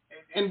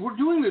 and we're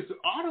doing this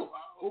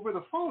over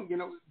the phone. You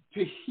know,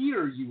 to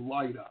hear you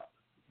light up.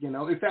 You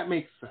know, if that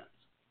makes sense.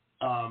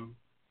 I'm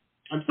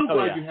so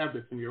glad you have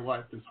this in your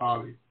life, this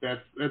hobby.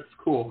 That's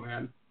cool,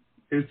 man.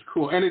 It's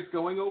cool, and it's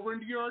going over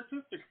into your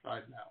artistic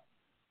side now.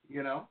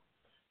 You know,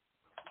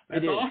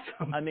 that's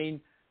awesome. I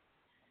mean,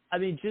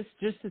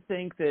 just to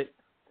think that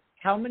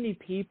how many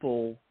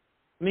people.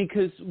 I mean,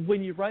 because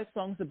when you write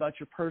songs about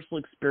your personal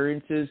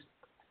experiences,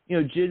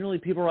 you know, generally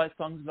people write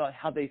songs about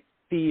how they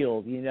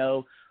feel. You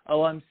know,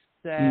 oh, I'm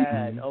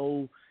sad. Mm-hmm.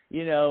 Oh,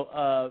 you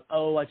know,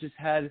 oh, I just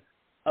had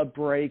a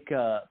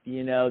breakup.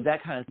 You know,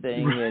 that kind of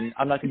thing. And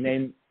I'm not going to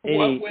name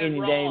any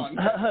names.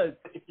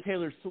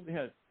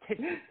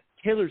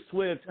 Taylor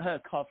Swift,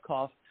 cough,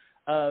 cough.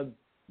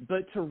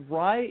 But to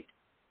write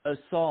a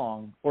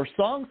song, or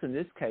songs in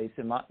this case,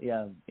 in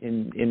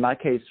my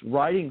case,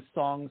 writing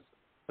songs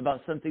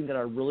about something that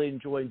I really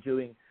enjoy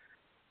doing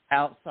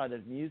outside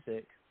of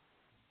music,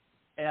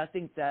 and I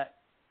think that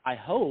I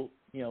hope,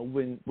 you know,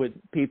 when with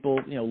people,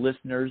 you know,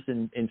 listeners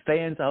and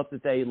fans, I hope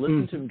that they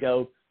listen to them and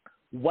go,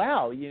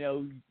 wow, you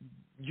know,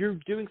 you're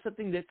doing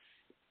something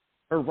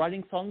or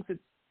writing songs that's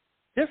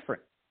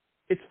different.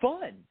 It's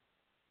fun.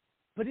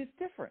 But it's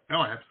different.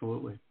 Oh,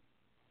 absolutely.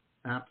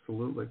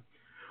 Absolutely.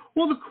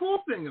 Well, the cool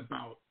thing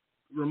about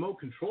remote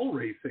control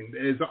racing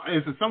is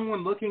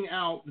someone looking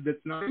out that's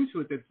not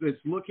into it,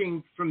 that's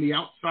looking from the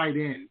outside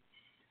in,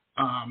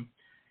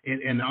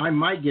 and I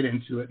might get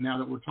into it now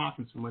that we're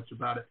talking so much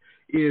about it,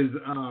 is,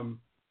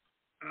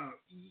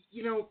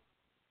 you know,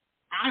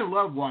 I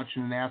love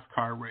watching a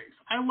NASCAR race.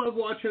 I love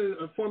watching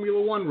a Formula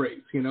One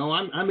race. You know,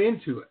 I'm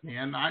into it,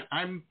 man.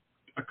 I'm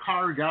a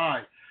car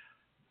guy.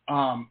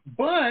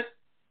 But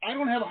I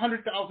don't have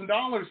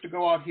 $100,000 to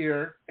go out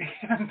here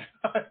and,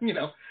 you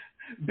know,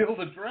 build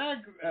a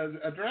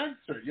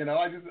dragster. You know,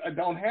 I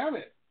don't have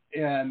it.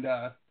 And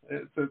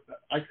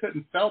I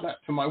couldn't sell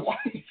that to my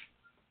wife.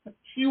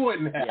 She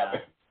wouldn't have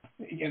it,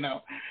 you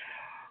know.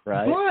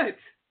 Right.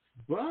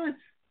 But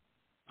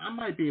I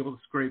might be able to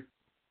scrape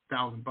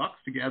 $1,000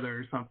 together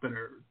or something,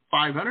 or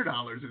 $500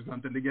 or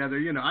something together.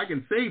 You know, I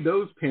can save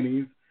those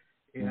pennies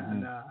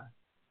and,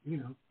 you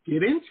know,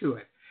 get into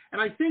it. And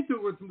I think that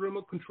with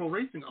remote control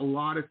racing, a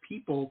lot of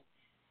people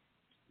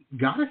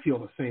got to feel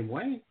the same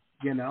way,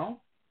 you know?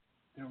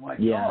 They're like,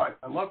 oh,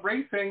 I love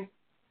racing.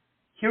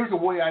 Here's a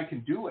way I can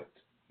do it,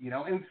 you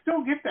know, and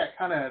still get that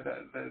kind of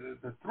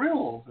the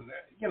thrills and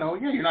you know,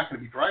 you're not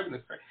going to be driving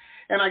this thing.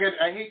 And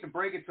I hate to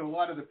break it to a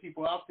lot of the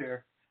people out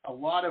there, a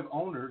lot of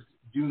owners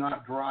do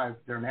not drive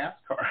their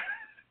NASCAR.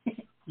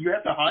 You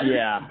have to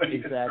hire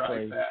somebody to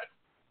drive that.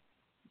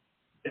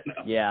 You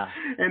know? Yeah.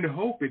 And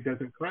hope it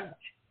doesn't crash.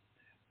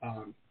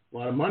 A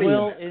lot of money.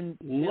 Well, a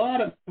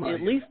lot of money.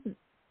 At least,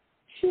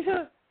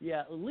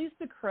 at least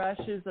the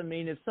crashes. I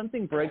mean, if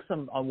something breaks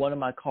on one of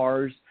my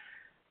cars,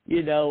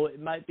 you know,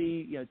 it might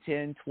be, you know,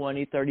 $10,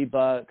 $20,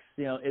 $30.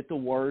 You know, at the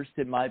worst,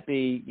 it might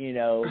be, you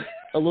know,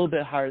 a little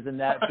bit higher than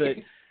that.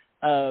 Right.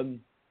 But,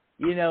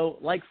 you know,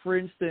 like for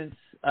instance,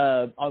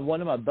 on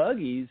one of my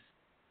buggies,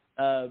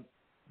 the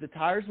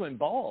tires went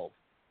bald.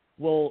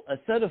 Well, a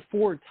set of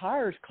 4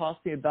 tires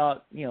cost me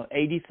about, you know,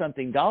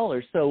 $80-something.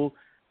 So,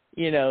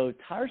 you know,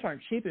 tires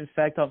aren't cheap. In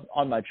fact,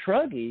 on my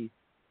Truggy,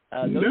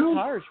 those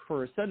tires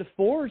for a set of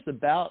 4 is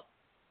about,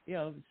 you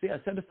know, a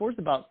set of 4 is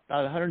about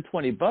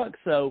 $120.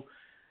 So,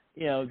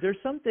 you know, there's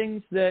some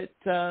things that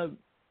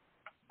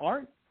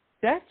aren't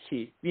that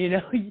cheap. You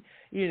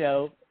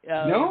know,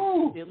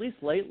 no, at least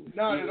lately,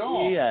 not at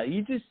all. Yeah,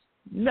 you just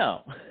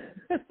no.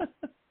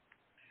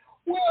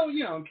 Well,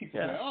 you know, people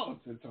say, "Oh,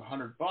 it's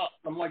 $100."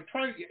 I'm like,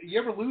 you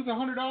ever lose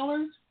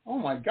 $100? Oh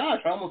my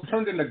gosh, I almost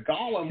turned into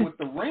Gollum with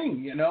the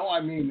ring. You know,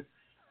 I mean,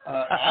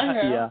 I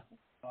have.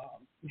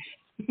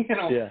 You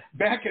know,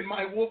 back in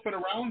my wolfing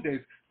around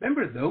days.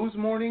 Remember those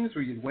mornings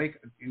where you'd wake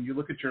and you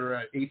look at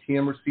your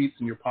ATM receipts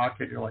in your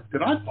pocket, and you're like,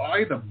 did I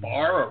buy the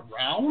bar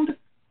around?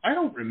 I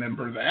don't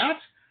remember that.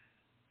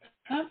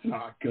 That's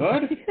not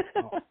good.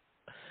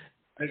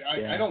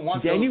 I don't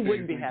want Jamie those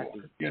wouldn't be anymore,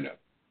 happy. You know.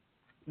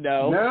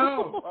 No.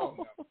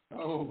 No. Oh,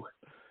 no.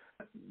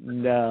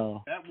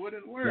 No. That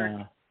wouldn't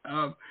work.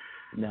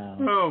 No.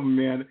 Oh,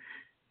 man.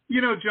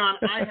 You know, John,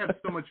 I have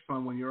so much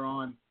fun when you're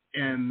on,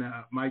 and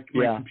my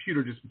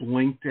computer just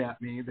blinked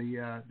at me.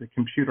 The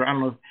computer. I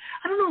don't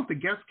know if the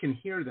guests can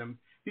hear them.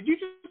 Did you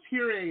just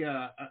hear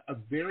a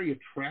very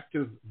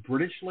attractive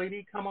British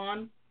lady come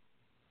on?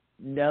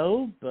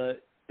 No,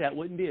 but that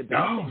wouldn't be a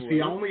bad thing. Oh,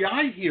 see, only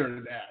I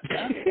hear that.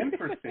 That's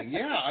interesting.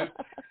 Yeah.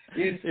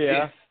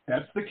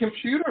 That's the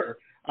computer.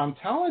 I'm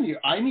telling you,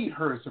 I need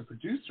her as a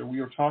producer.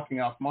 We were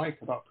talking off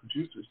mic about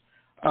producers.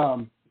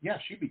 Yeah,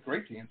 she'd be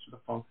great to answer the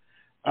phone.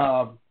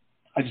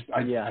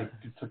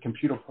 It's a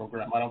computer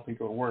program. I don't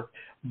think it'll work.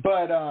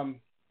 But,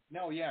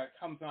 no, yeah, it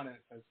comes on and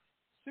it says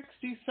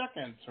 60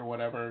 seconds or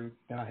whatever, and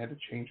then I had to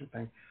change the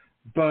thing.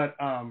 But,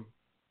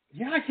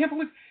 yeah, I can't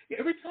believe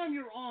every time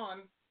you're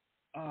on,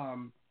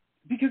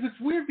 because it's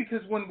weird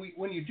because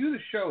when you do the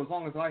show, as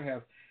long as I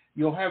have,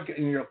 you're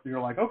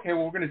like, okay,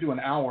 well, we're going to do an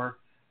hour,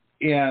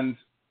 and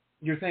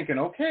you're thinking,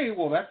 okay,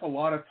 well, that's a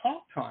lot of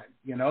talk time.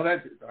 You know,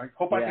 that I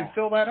hope I can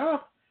fill that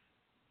up.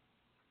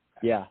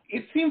 Yeah.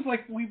 It seems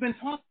like we've been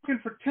talking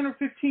for 10 or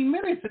 15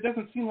 minutes. It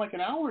doesn't seem like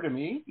an hour to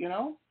me, you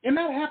know? And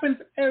that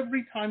happens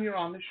every time you're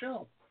on the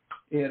show.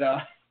 It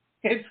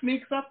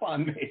sneaks up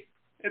on me.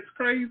 It's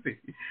crazy.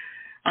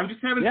 I'm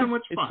just having so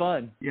much fun. It's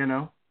fun. You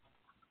know?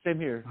 Same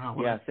here. Oh,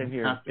 well, yeah, same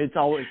here. Fantastic. It's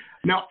always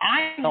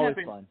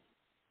fun.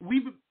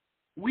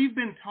 We've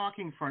been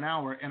talking for an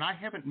hour, and I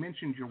haven't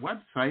mentioned your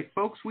website.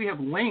 Folks, we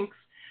have links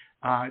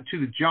to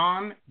the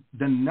John,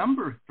 the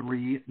number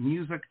 3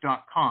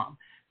 music.com.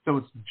 So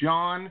it's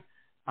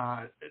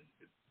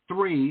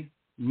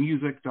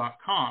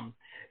John3music.com.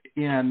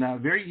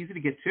 And very easy to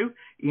get to.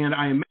 And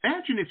I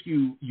imagine if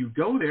you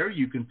go there,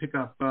 you can pick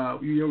up,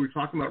 we're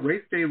talking about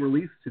Race Day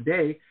release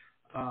today.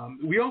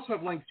 We also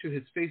have links to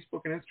his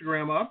Facebook and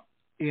Instagram up.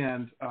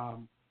 And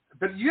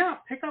but yeah,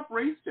 pick up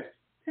Race Day.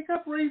 Pick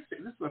up Race Day.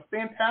 This is a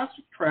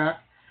fantastic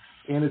track,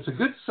 and it's a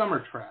good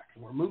summer track.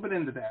 And we're moving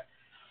into that.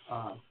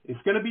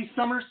 It's going to be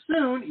summer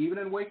soon, even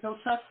in Waco,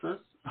 Texas.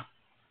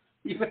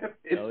 Even if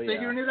it's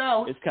figuring it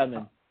out. It's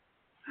coming.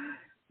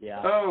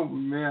 Yeah. Oh,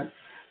 man.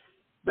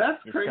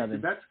 That's crazy.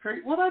 Coming. That's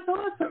crazy. Well, that's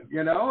awesome,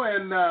 you know,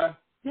 and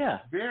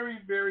very,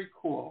 very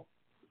cool.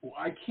 Well,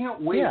 I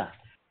can't wait. Yeah.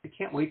 I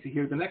can't wait to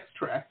hear the next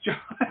track, John.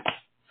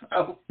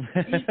 So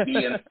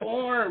be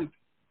informed.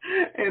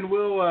 And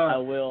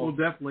we'll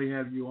definitely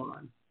have you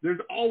on.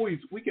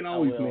 We can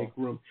always make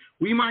room.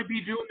 We might be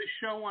doing the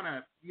show on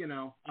a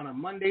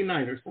Monday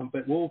night or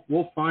something.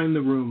 We'll find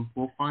the room.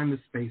 We'll find the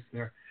space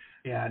there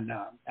and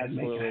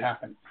make it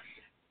happen.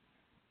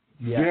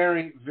 Yeah.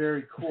 Very,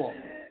 very cool.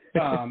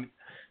 Well,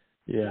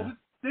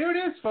 there it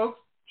is, folks.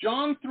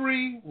 John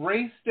 3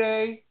 Race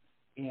Day,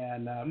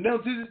 and do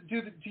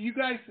you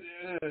guys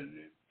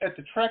at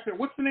the track there?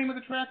 What's the name of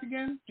the track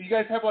again? Do you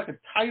guys have like a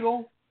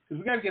title? Because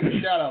we got to give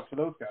a shout out to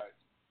those guys.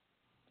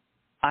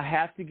 I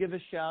have to give a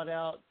shout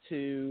out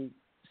to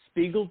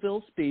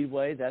Spiegelville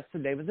Speedway. That's the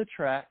name of the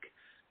track.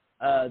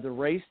 The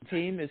race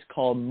team is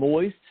called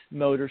Moist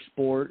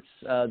Motorsports.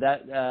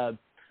 So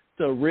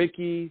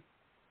Ricky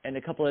and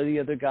a couple of the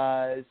other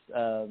guys,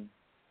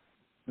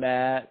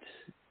 Matt,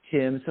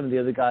 Tim, some of the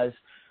other guys,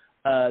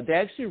 they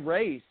actually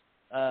race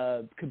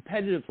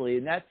competitively,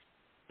 and that's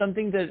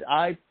something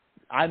that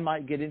I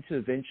might get into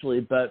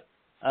eventually. But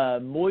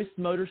Moist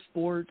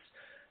Motorsports,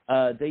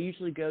 they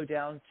usually go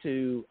down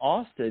to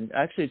Austin.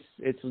 Actually,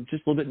 it's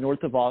just a little bit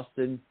north of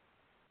Austin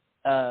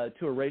to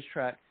a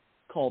racetrack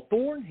called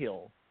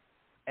Thornhill.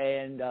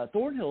 And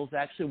Thornhill is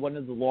actually one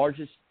of the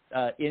largest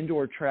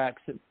indoor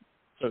tracks,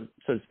 so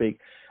to speak,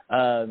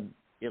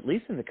 at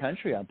least in the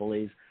country, I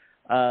believe.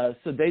 So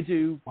they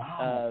do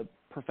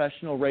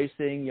professional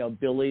racing. You know,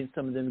 Billy and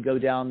some of them go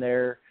down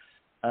there,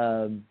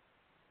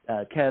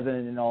 Kevin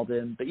and all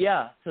them. But,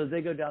 yeah, so they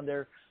go down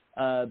there.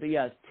 But,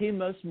 yeah, Team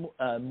Moist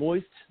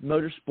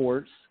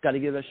Motorsports, got to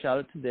give a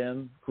shout-out to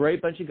them.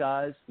 Great bunch of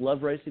guys.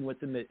 Love racing with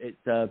them at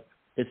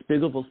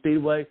Spiegelville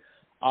Speedway.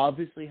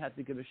 Obviously have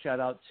to give a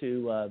shout-out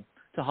to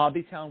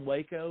Hobbytown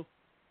Waco.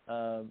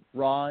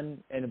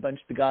 Ron and a bunch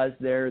of the guys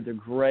there, they're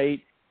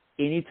great.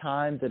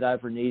 Anytime that I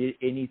ever needed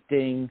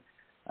anything.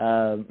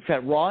 In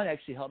fact, Ron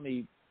actually helped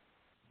me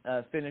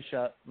finish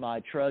up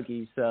my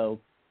truggy, so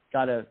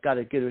gotta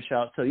give a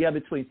shout. So yeah,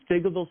 between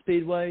Spiegelville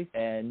Speedway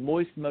and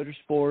Moist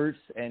Motorsports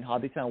and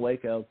Hobbytown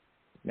Waco,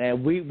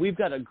 man, we've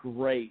got a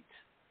great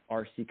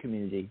RC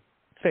community.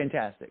 It's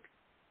fantastic.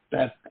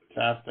 That's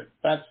fantastic.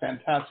 That's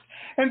fantastic.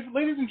 And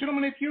ladies and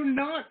gentlemen, if you're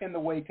not in the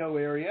Waco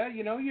area,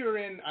 you know, you're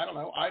in, I don't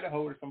know,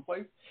 Idaho or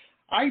someplace,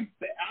 I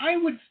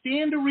would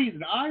stand to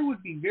reason. I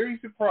would be very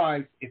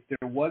surprised if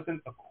there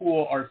wasn't a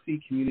cool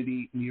RC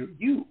community near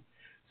you.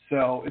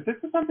 So if this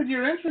is something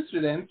you're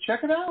interested in,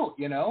 check it out,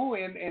 you know,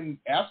 and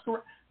ask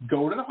around.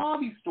 Go to the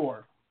hobby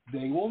store.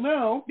 They will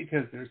know,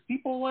 because there's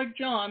people like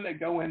John that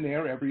go in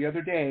there every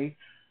other day,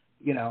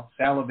 you know,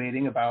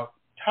 salivating about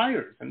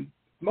tires and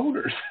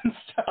motors and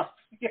stuff,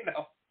 you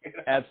know.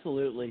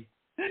 Absolutely.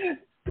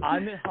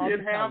 I'm in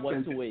Hobbiton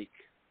once a week.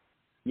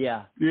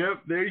 Yeah.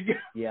 Yep. There you go.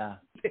 Yeah.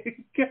 There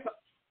you go.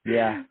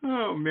 Yeah.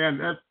 Oh man,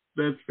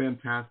 that's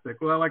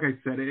fantastic. Well, like I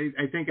said,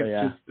 I think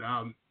it's just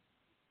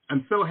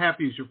I'm so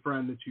happy as your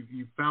friend that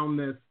you found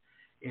this,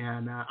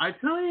 and I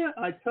tell you,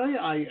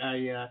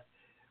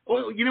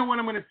 well, you know what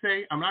I'm going to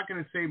say? I'm not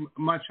going to say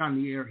much on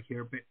the air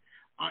here, but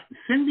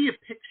send me a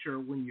picture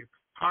when your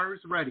car's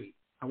ready.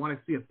 I want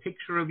to see a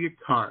picture of your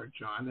car,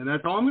 John, and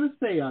that's all I'm going to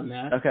say on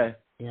that. Okay.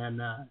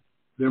 And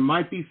there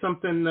might be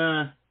something,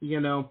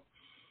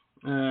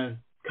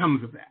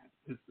 comes of that.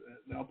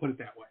 I'll put it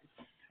that way.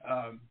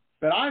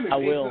 But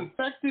it's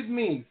infected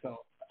me, so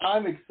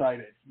I'm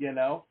excited,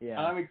 Yeah.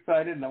 I'm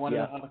excited, and I want to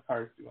know how the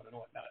car's doing and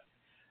whatnot.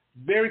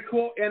 Very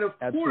cool. And, of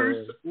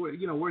course,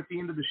 we're at the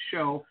end of the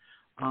show.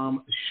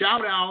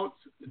 Shout out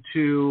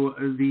to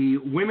the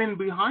women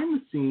behind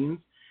the scenes,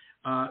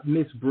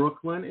 Miss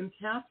Brooklyn and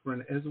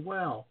Catherine as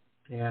well.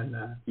 And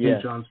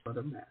John's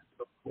brother, Matt,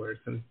 of course,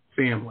 and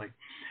family.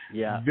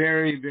 Yeah.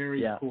 Very,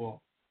 very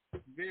cool.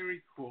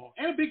 Very cool.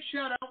 And a big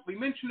shout out. We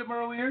mentioned him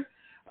earlier.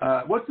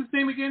 What's his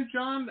name again,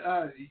 John?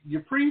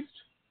 Your priest?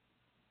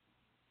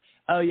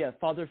 Oh, yeah,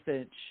 Father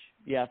Finch.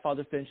 Yeah,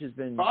 Father Finch has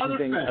been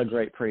a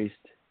great priest.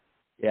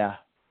 Yeah.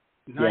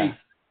 Nice.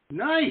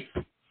 Yeah. Nice.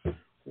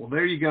 Well,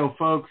 there you go,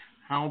 folks.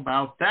 How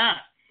about that?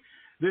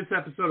 This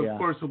episode, of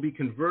course, will be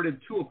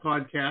converted to a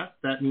podcast.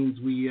 That means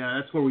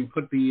that's where we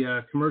put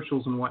the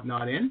commercials and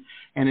whatnot in,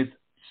 and it's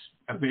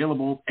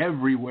available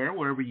everywhere,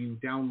 wherever you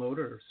download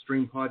or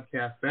stream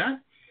podcasts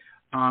at.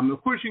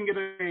 Of course, you can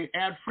get an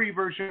ad-free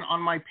version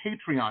on my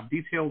Patreon.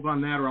 Details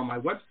on that are on my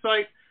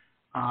website,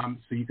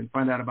 so you can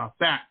find out about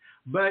that.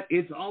 But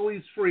it's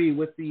always free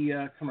with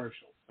the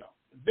commercials. So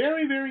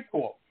very, very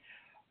cool.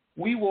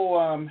 We will,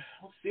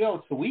 let's see,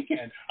 it's the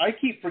weekend. I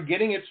keep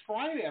forgetting it's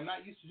Friday. I'm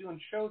not used to doing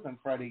shows on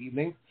Friday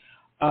evenings.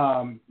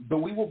 But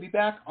we will be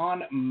back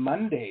on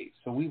Monday.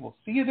 So we will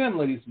see you then,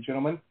 ladies and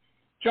gentlemen.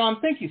 John,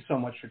 thank you so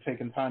much for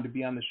taking time to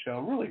be on the show.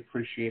 Really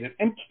appreciate it.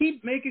 And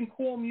keep making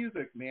cool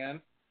music,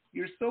 man.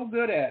 You're so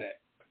good at it.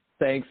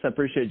 Thanks. I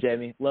appreciate it,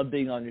 Jamie. Love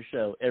being on your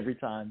show every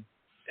time.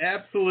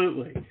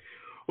 Absolutely.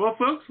 Well,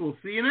 folks, we'll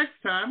see you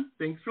next time.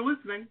 Thanks for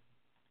listening.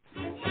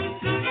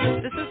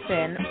 This has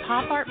been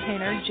pop art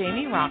painter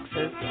Jamie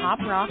Roxx' Pop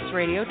Rocks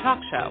Radio Talk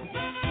Show.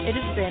 It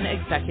has been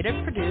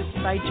executive produced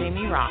by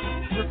Jamie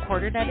Roxx,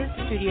 recorded at his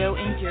studio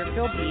in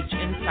Deerfield Beach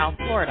in South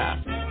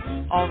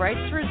Florida. All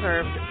rights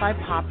reserved by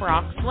Pop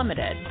Rocks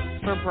Limited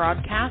for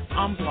broadcast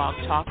on Blog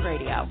Talk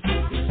Radio.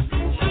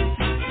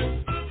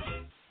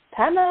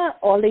 Tana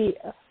Oli,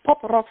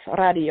 Pop Rocks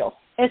Radio.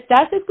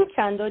 Estás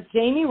escuchando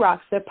Jamie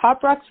Roxx de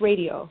Pop Rocks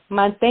Radio.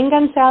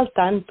 Manténganse al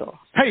tanto.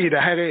 Hej, det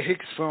här är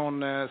Hicks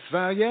från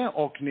Sverige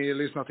och ni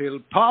lyssnar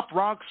till Pop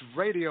Rocks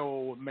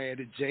Radio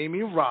med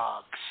Jamie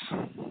Roxx.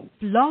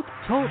 Blog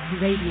Talk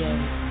Radio.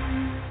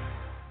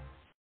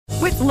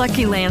 With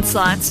Lucky Land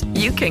Slots,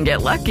 you can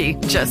get lucky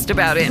just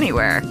about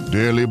anywhere.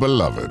 Dearly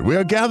beloved, we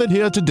are gathered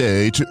here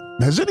today to...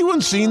 Has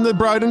anyone seen the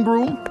bride and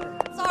groom?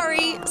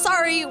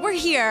 Sorry, we're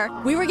here.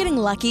 We were getting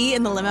lucky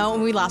in the limo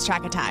and we lost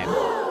track of time.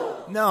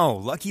 No,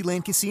 Lucky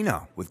Land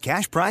Casino, with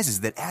cash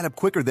prizes that add up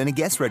quicker than a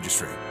guest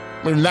registry.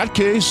 In that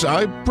case,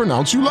 I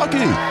pronounce you lucky.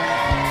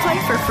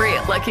 Play for free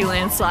at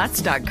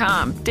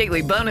LuckyLandSlots.com.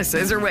 Daily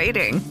bonuses are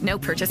waiting. No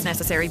purchase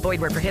necessary.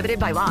 Void where prohibited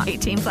by law.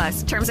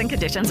 18+. Terms and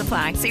conditions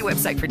apply. See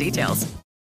website for details.